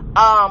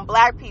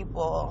 Black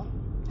people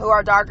who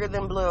are darker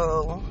than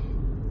blue,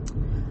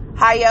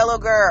 high yellow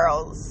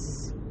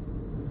girls,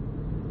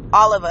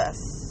 all of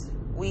us,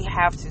 we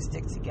have to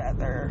stick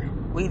together.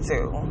 We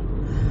do.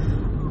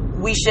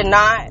 We should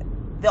not.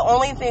 The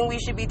only thing we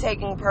should be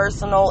taking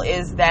personal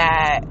is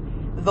that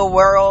the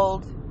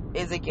world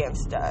is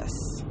against us.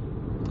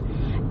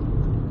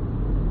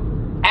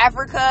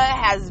 Africa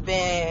has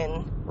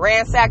been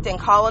ransacked and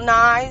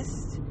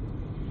colonized.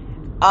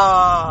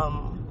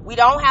 We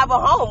don't have a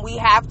home. We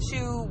have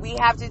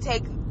to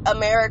take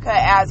America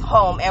as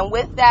home. And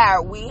with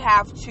that, we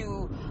have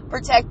to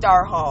protect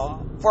our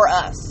home for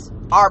us,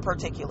 our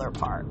particular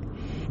part.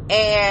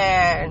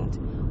 And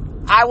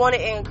I want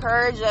to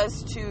encourage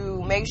us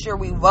to make sure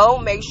we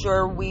vote, make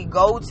sure we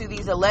go to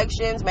these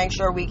elections, make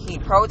sure we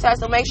keep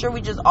protesting, make sure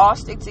we just all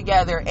stick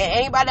together. And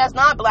anybody that's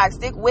not black,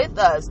 stick with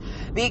us.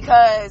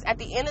 Because at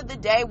the end of the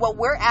day, what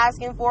we're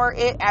asking for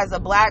it as a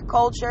black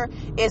culture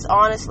is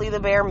honestly the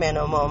bare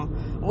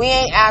minimum. We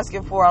ain't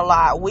asking for a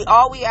lot.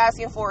 All we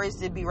asking for is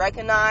to be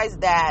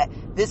recognized that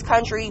this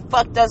country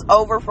fucked us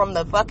over from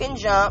the fucking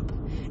jump,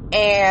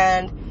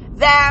 and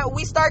that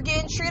we start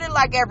getting treated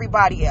like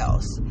everybody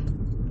else.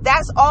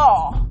 That's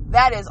all.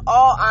 That is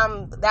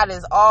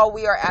all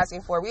we are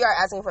asking for. We are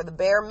asking for the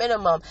bare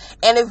minimum.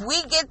 And if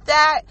we get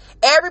that,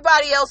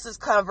 everybody else is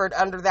covered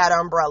under that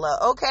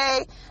umbrella,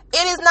 okay?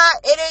 It's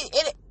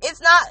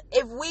not,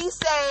 if we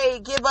say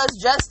give us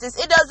justice,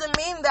 it doesn't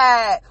mean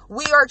that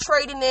we are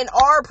trading in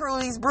our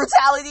police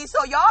brutality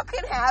so y'all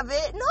can have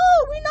it.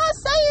 No, we're not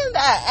saying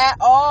that at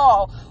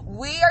all.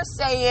 We are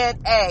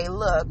saying, hey,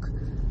 look,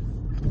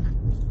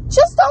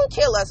 just don't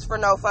kill us for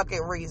no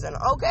fucking reason,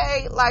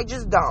 okay? Like,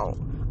 just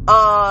don't.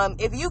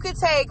 If you could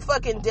take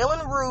fucking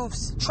Dylan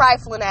Roof's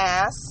trifling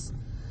ass.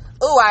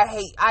 Ooh,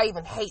 I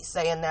even hate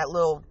saying that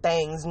little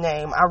thing's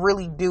name. I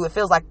really do. It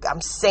feels like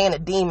I'm saying a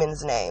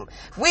demon's name.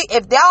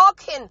 If y'all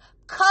can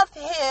cuff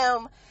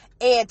him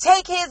and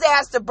take his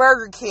ass to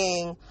Burger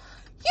King, you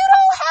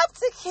don't have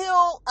to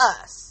kill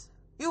us.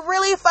 You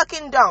really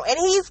fucking don't. And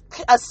he's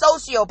a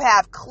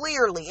sociopath,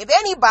 clearly. If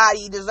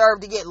anybody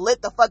deserved to get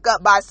lit the fuck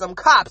up by some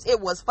cops, it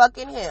was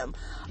fucking him.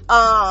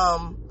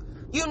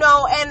 You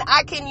know, and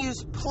I can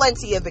use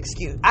plenty of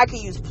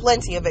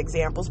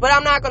examples, but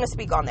I'm not going to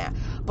speak on that.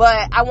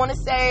 But I want to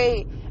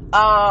say,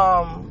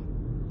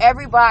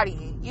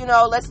 everybody, you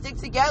know, let's stick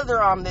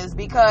together on this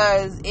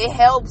because it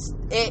helps.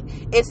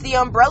 It's the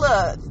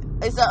umbrella.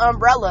 It's the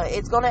umbrella.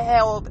 It's going to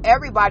help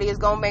everybody. It's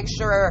going to make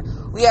sure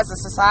we as a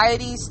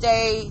society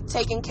stay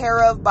taken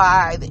care of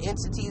by the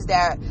entities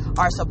that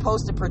are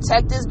supposed to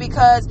protect us,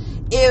 because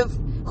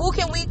who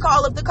can we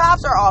call if the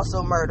cops are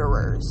also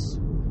murderers?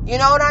 You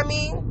know what I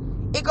mean?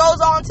 It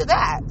goes on to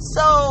that.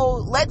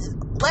 So let's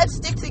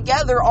stick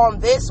together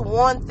on this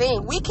one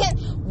thing. We can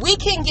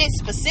get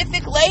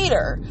specific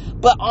later,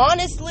 but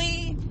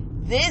honestly,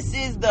 this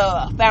is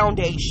the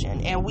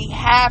foundation, and we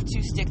have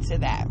to stick to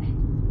that.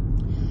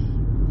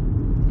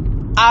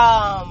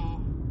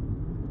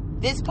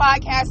 This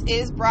podcast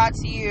is brought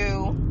to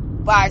you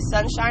by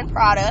Sunshine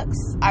Products.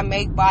 I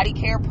make body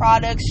care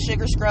products,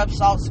 sugar scrubs,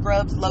 salt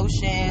scrubs,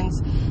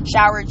 lotions,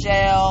 shower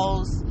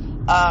gels,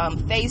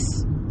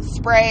 face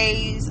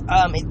sprays.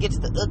 It gets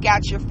the look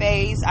out your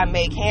face. I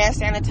make hand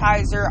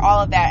sanitizer,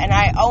 all of that, and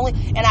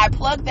I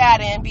plug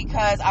that in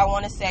because I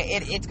want to say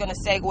it's going to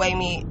segue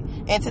me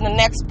into the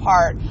next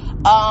part.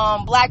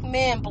 Black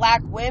men,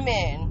 black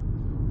women,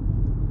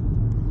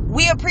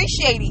 we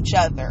appreciate each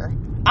other.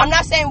 I'm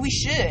not saying we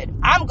should.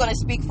 I'm going to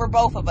speak for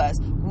both of us.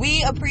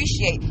 We as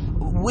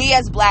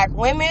black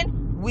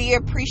women, we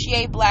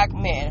appreciate black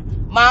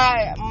men.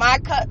 My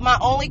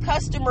only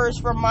customers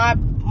for my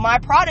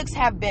products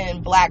have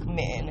been black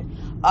men.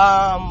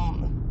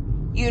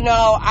 You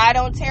know, I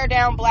don't tear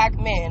down black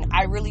men.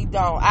 I really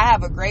don't. I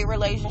have a great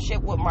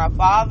relationship with my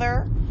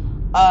father,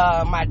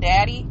 my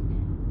daddy.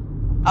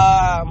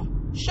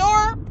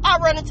 Sure, I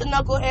run into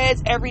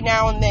knuckleheads every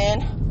now and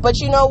then, but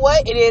you know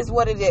what? It is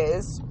what it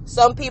is.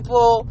 Some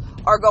people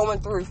are going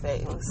through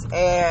things,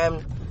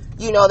 and,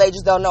 you know, they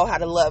just don't know how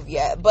to love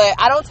yet. But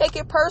I don't take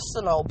it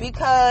personal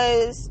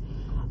because,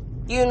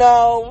 you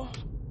know,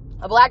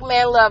 a black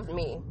man loved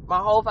me my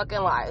whole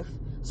fucking life.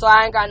 So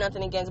I ain't got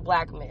nothing against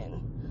black men.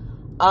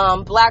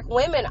 Black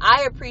women,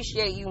 I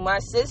appreciate you, my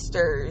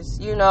sisters.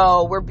 You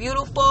know, we're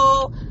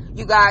beautiful.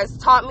 You guys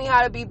taught me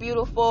how to be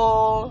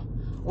beautiful.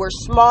 We're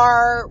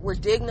smart. We're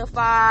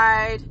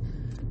dignified.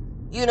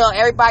 You know,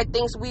 everybody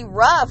thinks we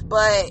rough,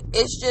 but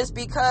it's just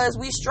because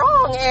we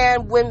strong.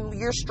 And when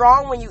you're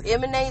strong, when you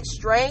emanate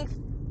strength,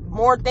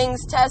 more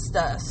things test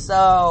us.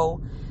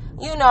 So,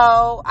 you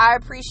know, I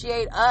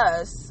appreciate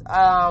us.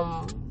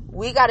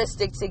 We got to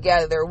stick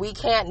together. We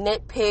can't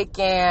nitpick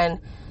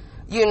and,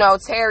 you know,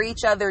 tear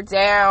each other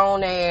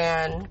down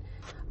and,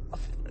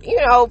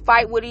 you know,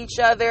 fight with each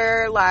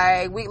other.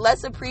 Like,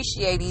 let's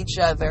appreciate each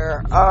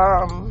other.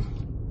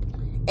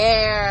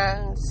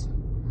 And,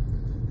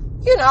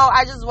 you know,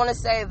 I just want to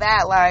say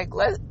that, like,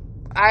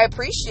 I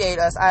appreciate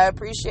us. I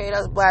appreciate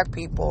us black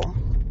people.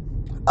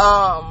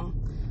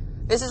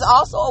 This is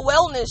also a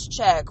wellness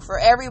check for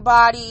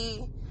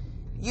everybody,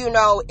 you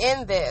know,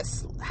 in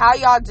this. How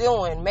y'all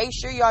doing? Make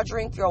sure y'all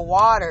drink your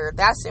water.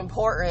 That's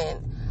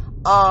important.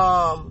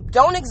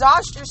 Don't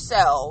exhaust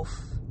yourself.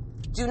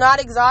 Do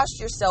not exhaust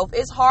yourself.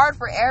 It's hard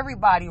for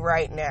everybody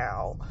right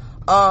now.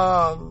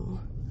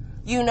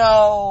 You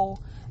know,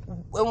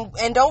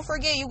 and don't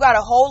forget, you got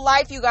a whole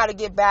life you got to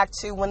get back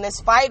to when this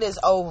fight is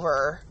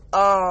over.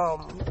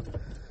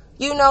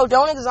 You know,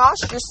 don't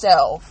exhaust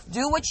yourself.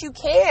 Do what you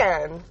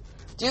can.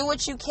 Do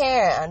what you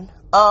can.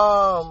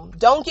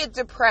 Don't get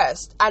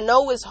depressed. I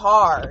know it's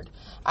hard.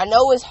 I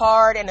know it's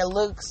hard and it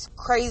looks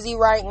crazy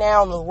right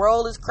now and the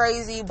world is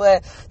crazy,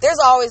 but there's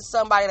always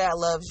somebody that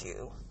loves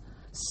you.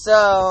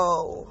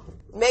 So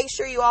make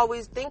sure you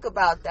always think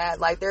about that.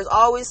 Like, there's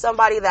always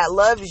somebody that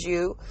loves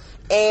you,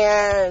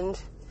 and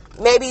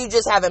maybe you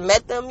just haven't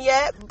met them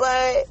yet,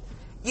 but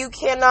do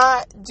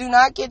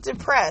not get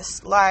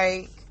depressed.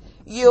 Like,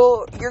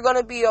 you're going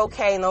to be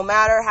okay no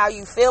matter how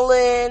you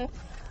feeling,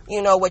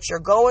 you know, what you're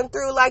going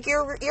through. Like,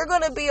 you're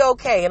going to be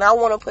okay. And I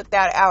want to put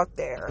that out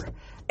there.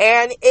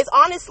 And it's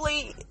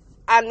honestly,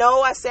 I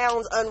know it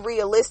sounds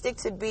unrealistic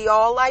to be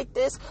all like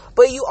this,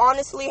 but you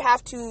honestly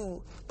have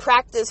to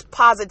practice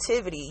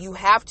positivity. You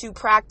have to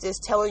practice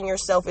telling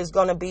yourself it's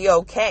going to be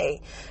okay,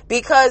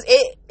 because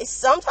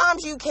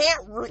sometimes you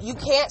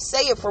can't say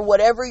it for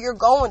whatever you're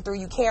going through.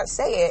 You can't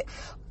say it,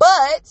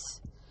 but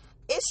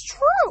it's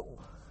true.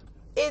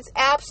 It's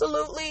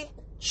absolutely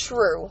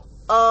true.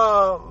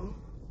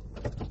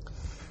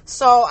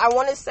 So I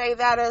want to say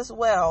that as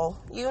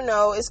well. You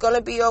know, it's going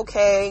to be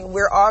okay.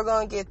 We're all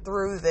going to get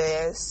through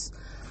this.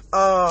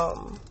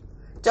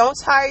 Don't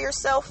tire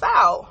yourself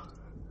out.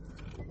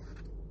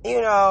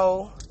 You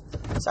know,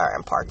 sorry,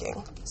 I'm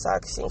parking, so I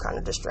seem kind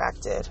of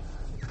distracted.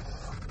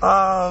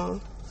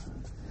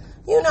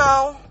 You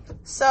know,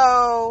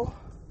 so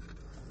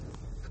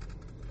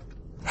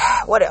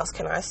what else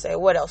can I say?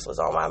 What else was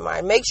on my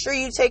mind? Make sure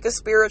you take a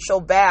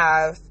spiritual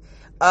bath.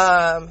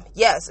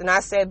 Yes, and I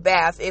said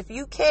bath. If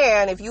you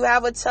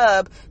have a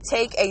tub,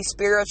 take a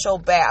spiritual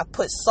bath.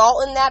 Put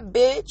salt in that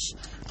bitch.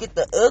 Get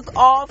the ick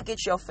off.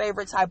 Get your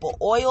favorite type of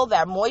oil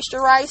that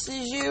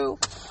moisturizes you.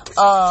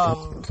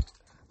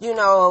 You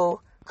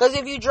know, because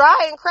if you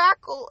dry and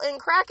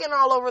cracking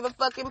all over the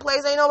fucking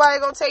place, ain't nobody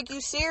gonna take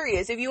you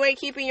serious. If you ain't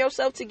keeping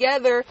yourself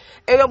together,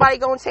 ain't nobody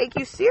gonna take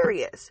you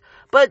serious.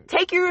 But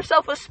take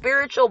yourself a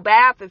spiritual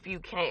bath if you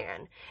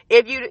can.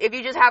 If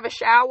you just have a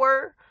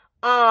shower,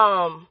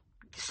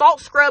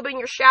 salt scrub in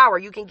your shower.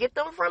 You can get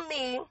them from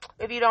me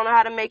if you don't know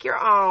how to make your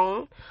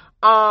own.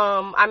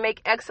 I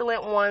make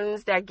excellent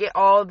ones that get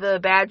all the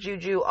bad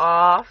juju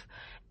off.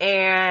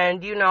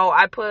 And, you know,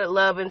 I put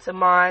love into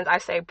mine. I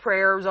say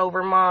prayers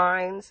over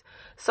mine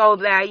so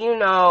that, you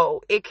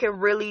know, it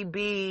can really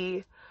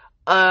be,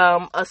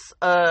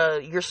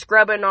 you're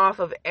scrubbing off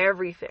of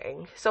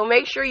everything. So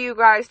make sure you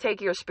guys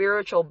take your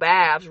spiritual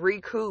baths,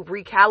 recoup,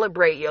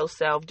 recalibrate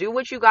yourself. Do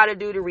what you got to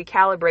do to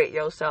recalibrate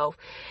yourself.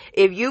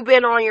 If you've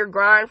been on your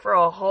grind for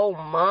a whole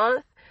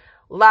month,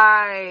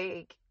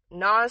 like,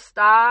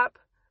 nonstop,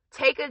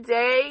 take a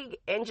day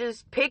and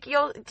just take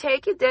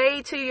a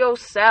day to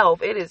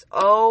yourself. It is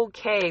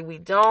okay. We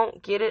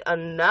don't get it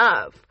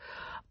enough.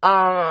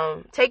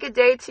 Take a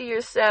day to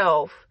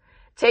yourself.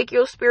 Take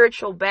your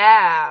spiritual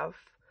bath.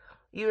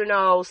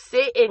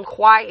 sit in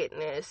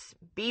quietness,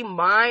 be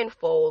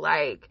mindful,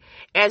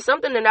 and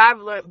something that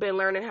I've been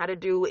learning how to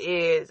do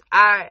is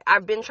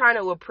I've been trying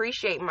to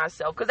appreciate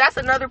myself, because that's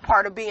another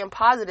part of being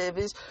positive,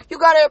 is you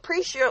gotta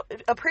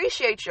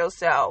appreciate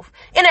yourself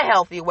in a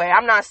healthy way.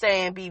 I'm not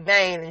saying be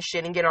vain and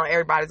shit and get on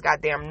everybody's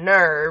goddamn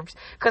nerves,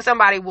 because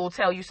somebody will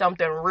tell you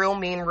something real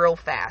mean real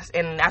fast,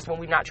 and that's what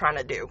we're not trying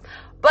to do.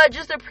 But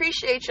just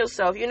appreciate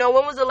yourself. When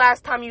was the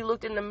last time you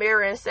looked in the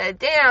mirror and said,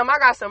 damn, I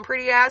got some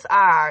pretty ass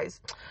eyes.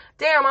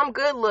 Damn, I'm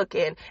good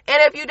looking. And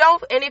if you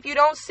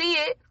don't see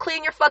it,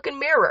 clean your fucking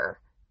mirror.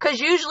 Cause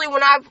usually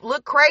when I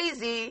look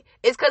crazy,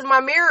 it's cause my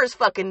mirror is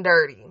fucking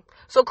dirty.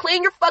 So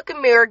clean your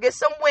fucking mirror, get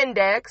some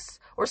Windex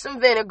or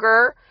some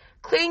vinegar,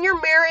 clean your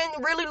mirror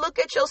and really look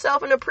at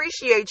yourself and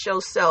appreciate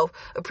yourself.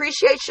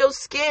 Appreciate your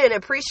skin.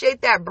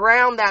 Appreciate that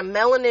brown, that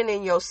melanin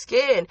in your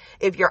skin.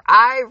 If you're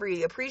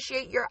ivory,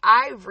 appreciate your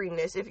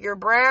ivoryness. If you're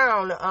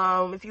brown,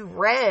 if you're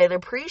red,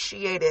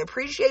 appreciate it.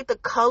 Appreciate the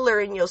color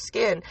in your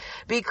skin,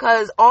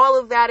 because all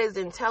of that is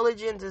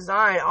intelligent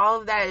design.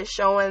 All of that is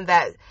showing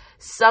that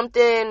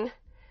something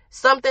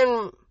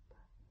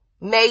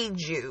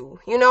made you.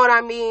 You know what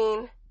I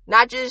mean?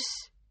 Not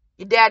just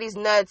your daddy's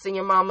nuts and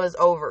your mama's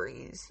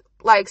ovaries.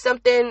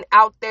 Something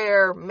out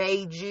there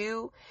made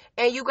you,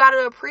 and you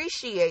gotta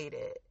appreciate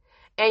it.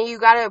 And you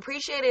gotta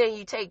appreciate it, and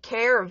you take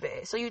care of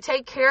it. So you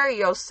take care of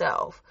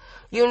yourself.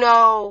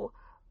 I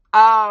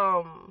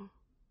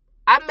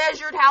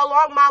measured how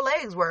long my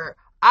legs were.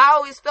 I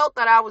always felt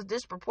that I was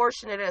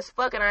disproportionate as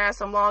fuck, and I had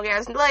some long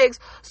ass legs.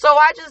 So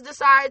I just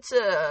decided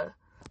to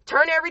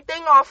turn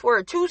everything off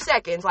for 2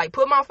 seconds.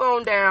 Put my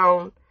phone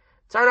down,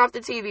 turn off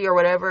the TV or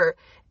whatever,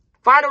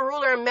 find a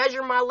ruler and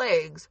measure my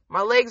legs.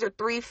 My legs are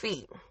 3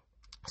 feet.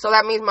 So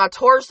that means my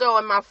torso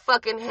and my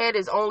fucking head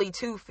is only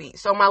 2 feet.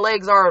 So my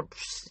legs are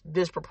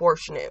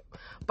disproportionate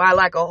by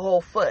a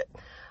whole foot.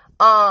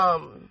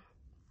 Cause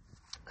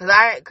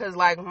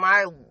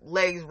my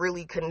legs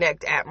really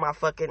connect at my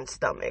fucking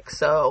stomach.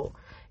 So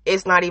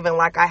it's not even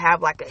I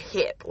have a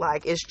hip.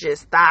 It's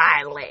just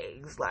thigh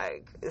legs.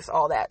 It's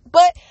all that.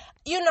 But,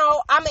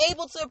 I'm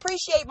able to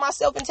appreciate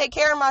myself and take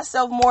care of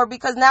myself more,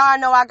 because now I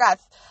know I got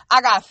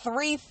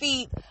 3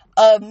 feet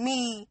of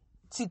me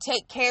to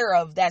take care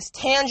of. That's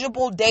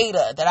tangible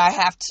data that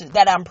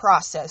I'm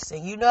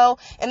processing,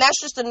 and that's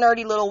just a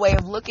nerdy little way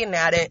of looking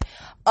at it.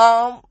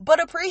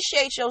 But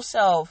appreciate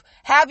yourself.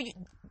 Have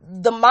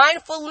the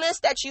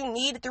mindfulness that you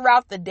need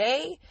throughout the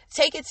day.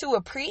 Take it to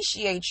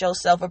appreciate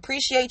yourself.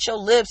 Appreciate your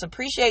lips.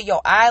 Appreciate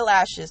your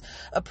eyelashes.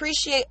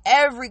 Appreciate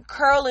every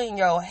curl in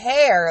your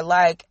hair.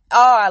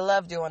 I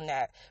love doing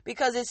that,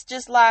 because it's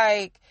just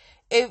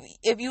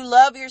if you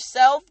love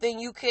yourself, then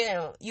you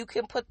can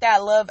put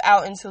that love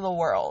out into the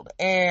world.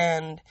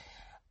 And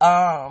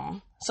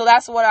so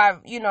that's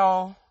what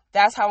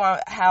that's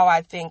how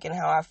I think and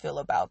how I feel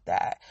about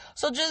that.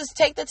 So just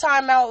take the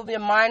time out of your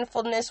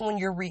mindfulness when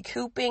you're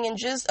recouping, and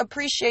just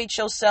appreciate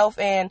yourself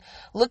and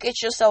look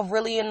at yourself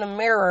really in the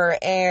mirror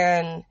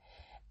and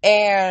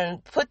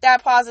put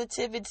that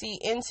positivity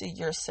into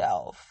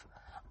yourself.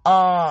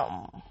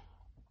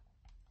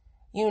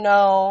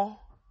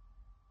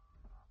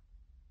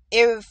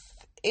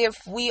 If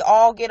we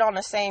all get on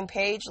the same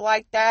page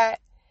like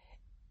that,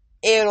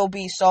 it'll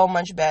be so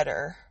much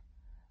better.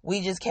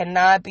 We just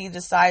cannot be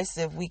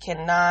decisive. We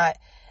cannot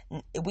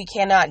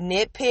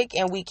nitpick,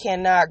 and we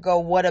cannot go,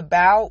 what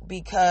about?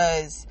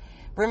 Because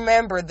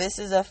remember, this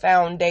is a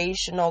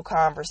foundational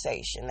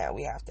conversation that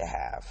we have to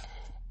have.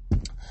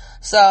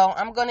 So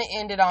I'm going to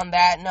end it on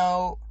that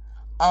note.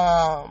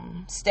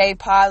 Stay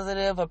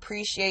positive,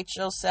 appreciate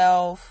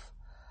yourself.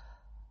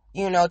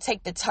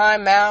 Take the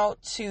time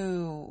out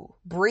to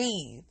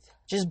breathe.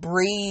 Just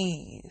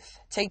breathe.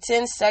 Take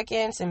 10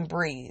 seconds and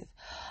breathe.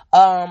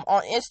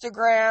 On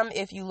Instagram,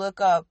 if you look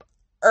up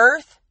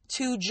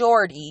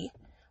Earth2Jordy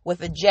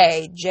with a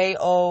J,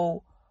 Jordi,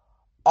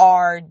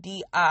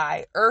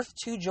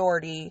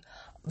 Earth2Jordy,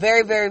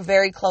 very, very,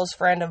 very close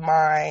friend of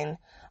mine.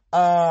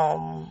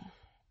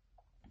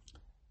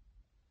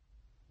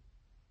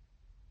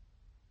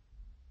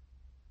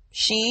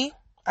 She,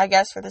 I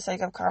guess for the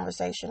sake of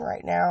conversation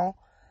right now,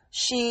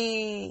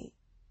 she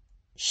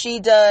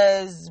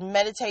does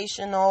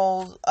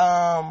meditational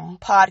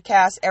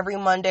podcasts every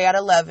Monday at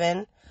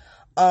 11.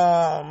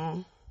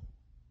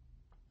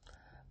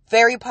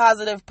 Very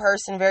positive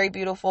person, very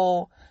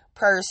beautiful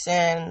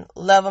person,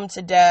 love him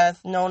to death,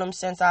 known him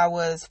since I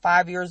was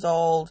 5 years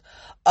old.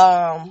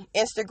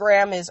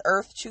 Instagram is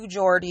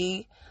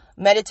Earth2Jordy,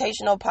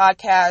 meditational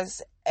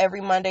podcast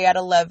every Monday at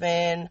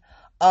 11.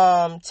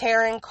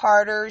 Taryn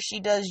Carter, she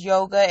does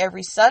yoga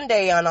every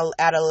Sunday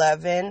at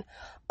 11.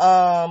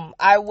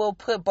 I will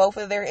put both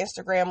of their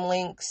Instagram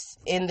links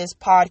in this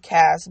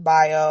podcast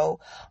bio.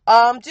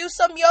 Do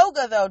some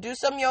yoga though. Do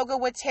some yoga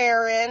with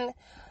Taryn.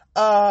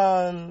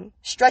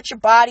 Stretch your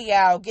body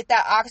out. Get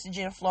that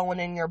oxygen flowing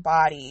in your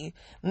body.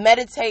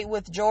 Meditate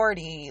with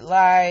Jordy.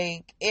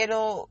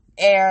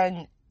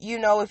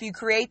 If you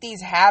create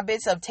these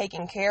habits of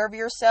taking care of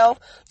yourself,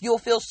 you'll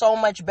feel so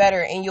much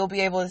better, and you'll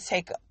be able to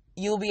take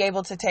you'll be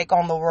able to take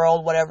on the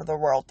world, whatever the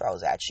world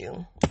throws at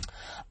you.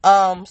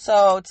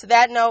 So to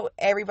that note,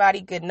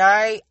 everybody, good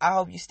night. I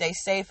hope you stay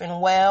safe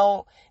and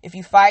well. If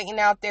you fighting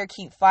out there,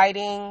 keep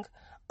fighting.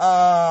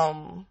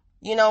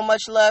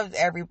 Much love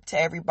to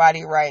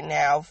everybody right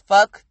now.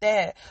 Fuck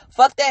the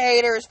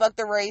haters, fuck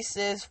the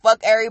racists, fuck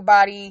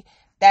everybody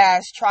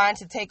that's trying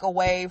to take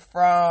away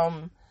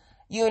from,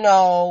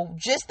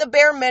 just the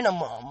bare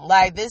minimum.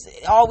 Like this,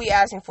 all we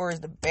asking for is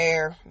the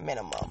bare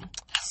minimum.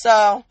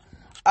 So,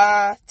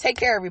 take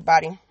care,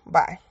 everybody.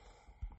 Bye.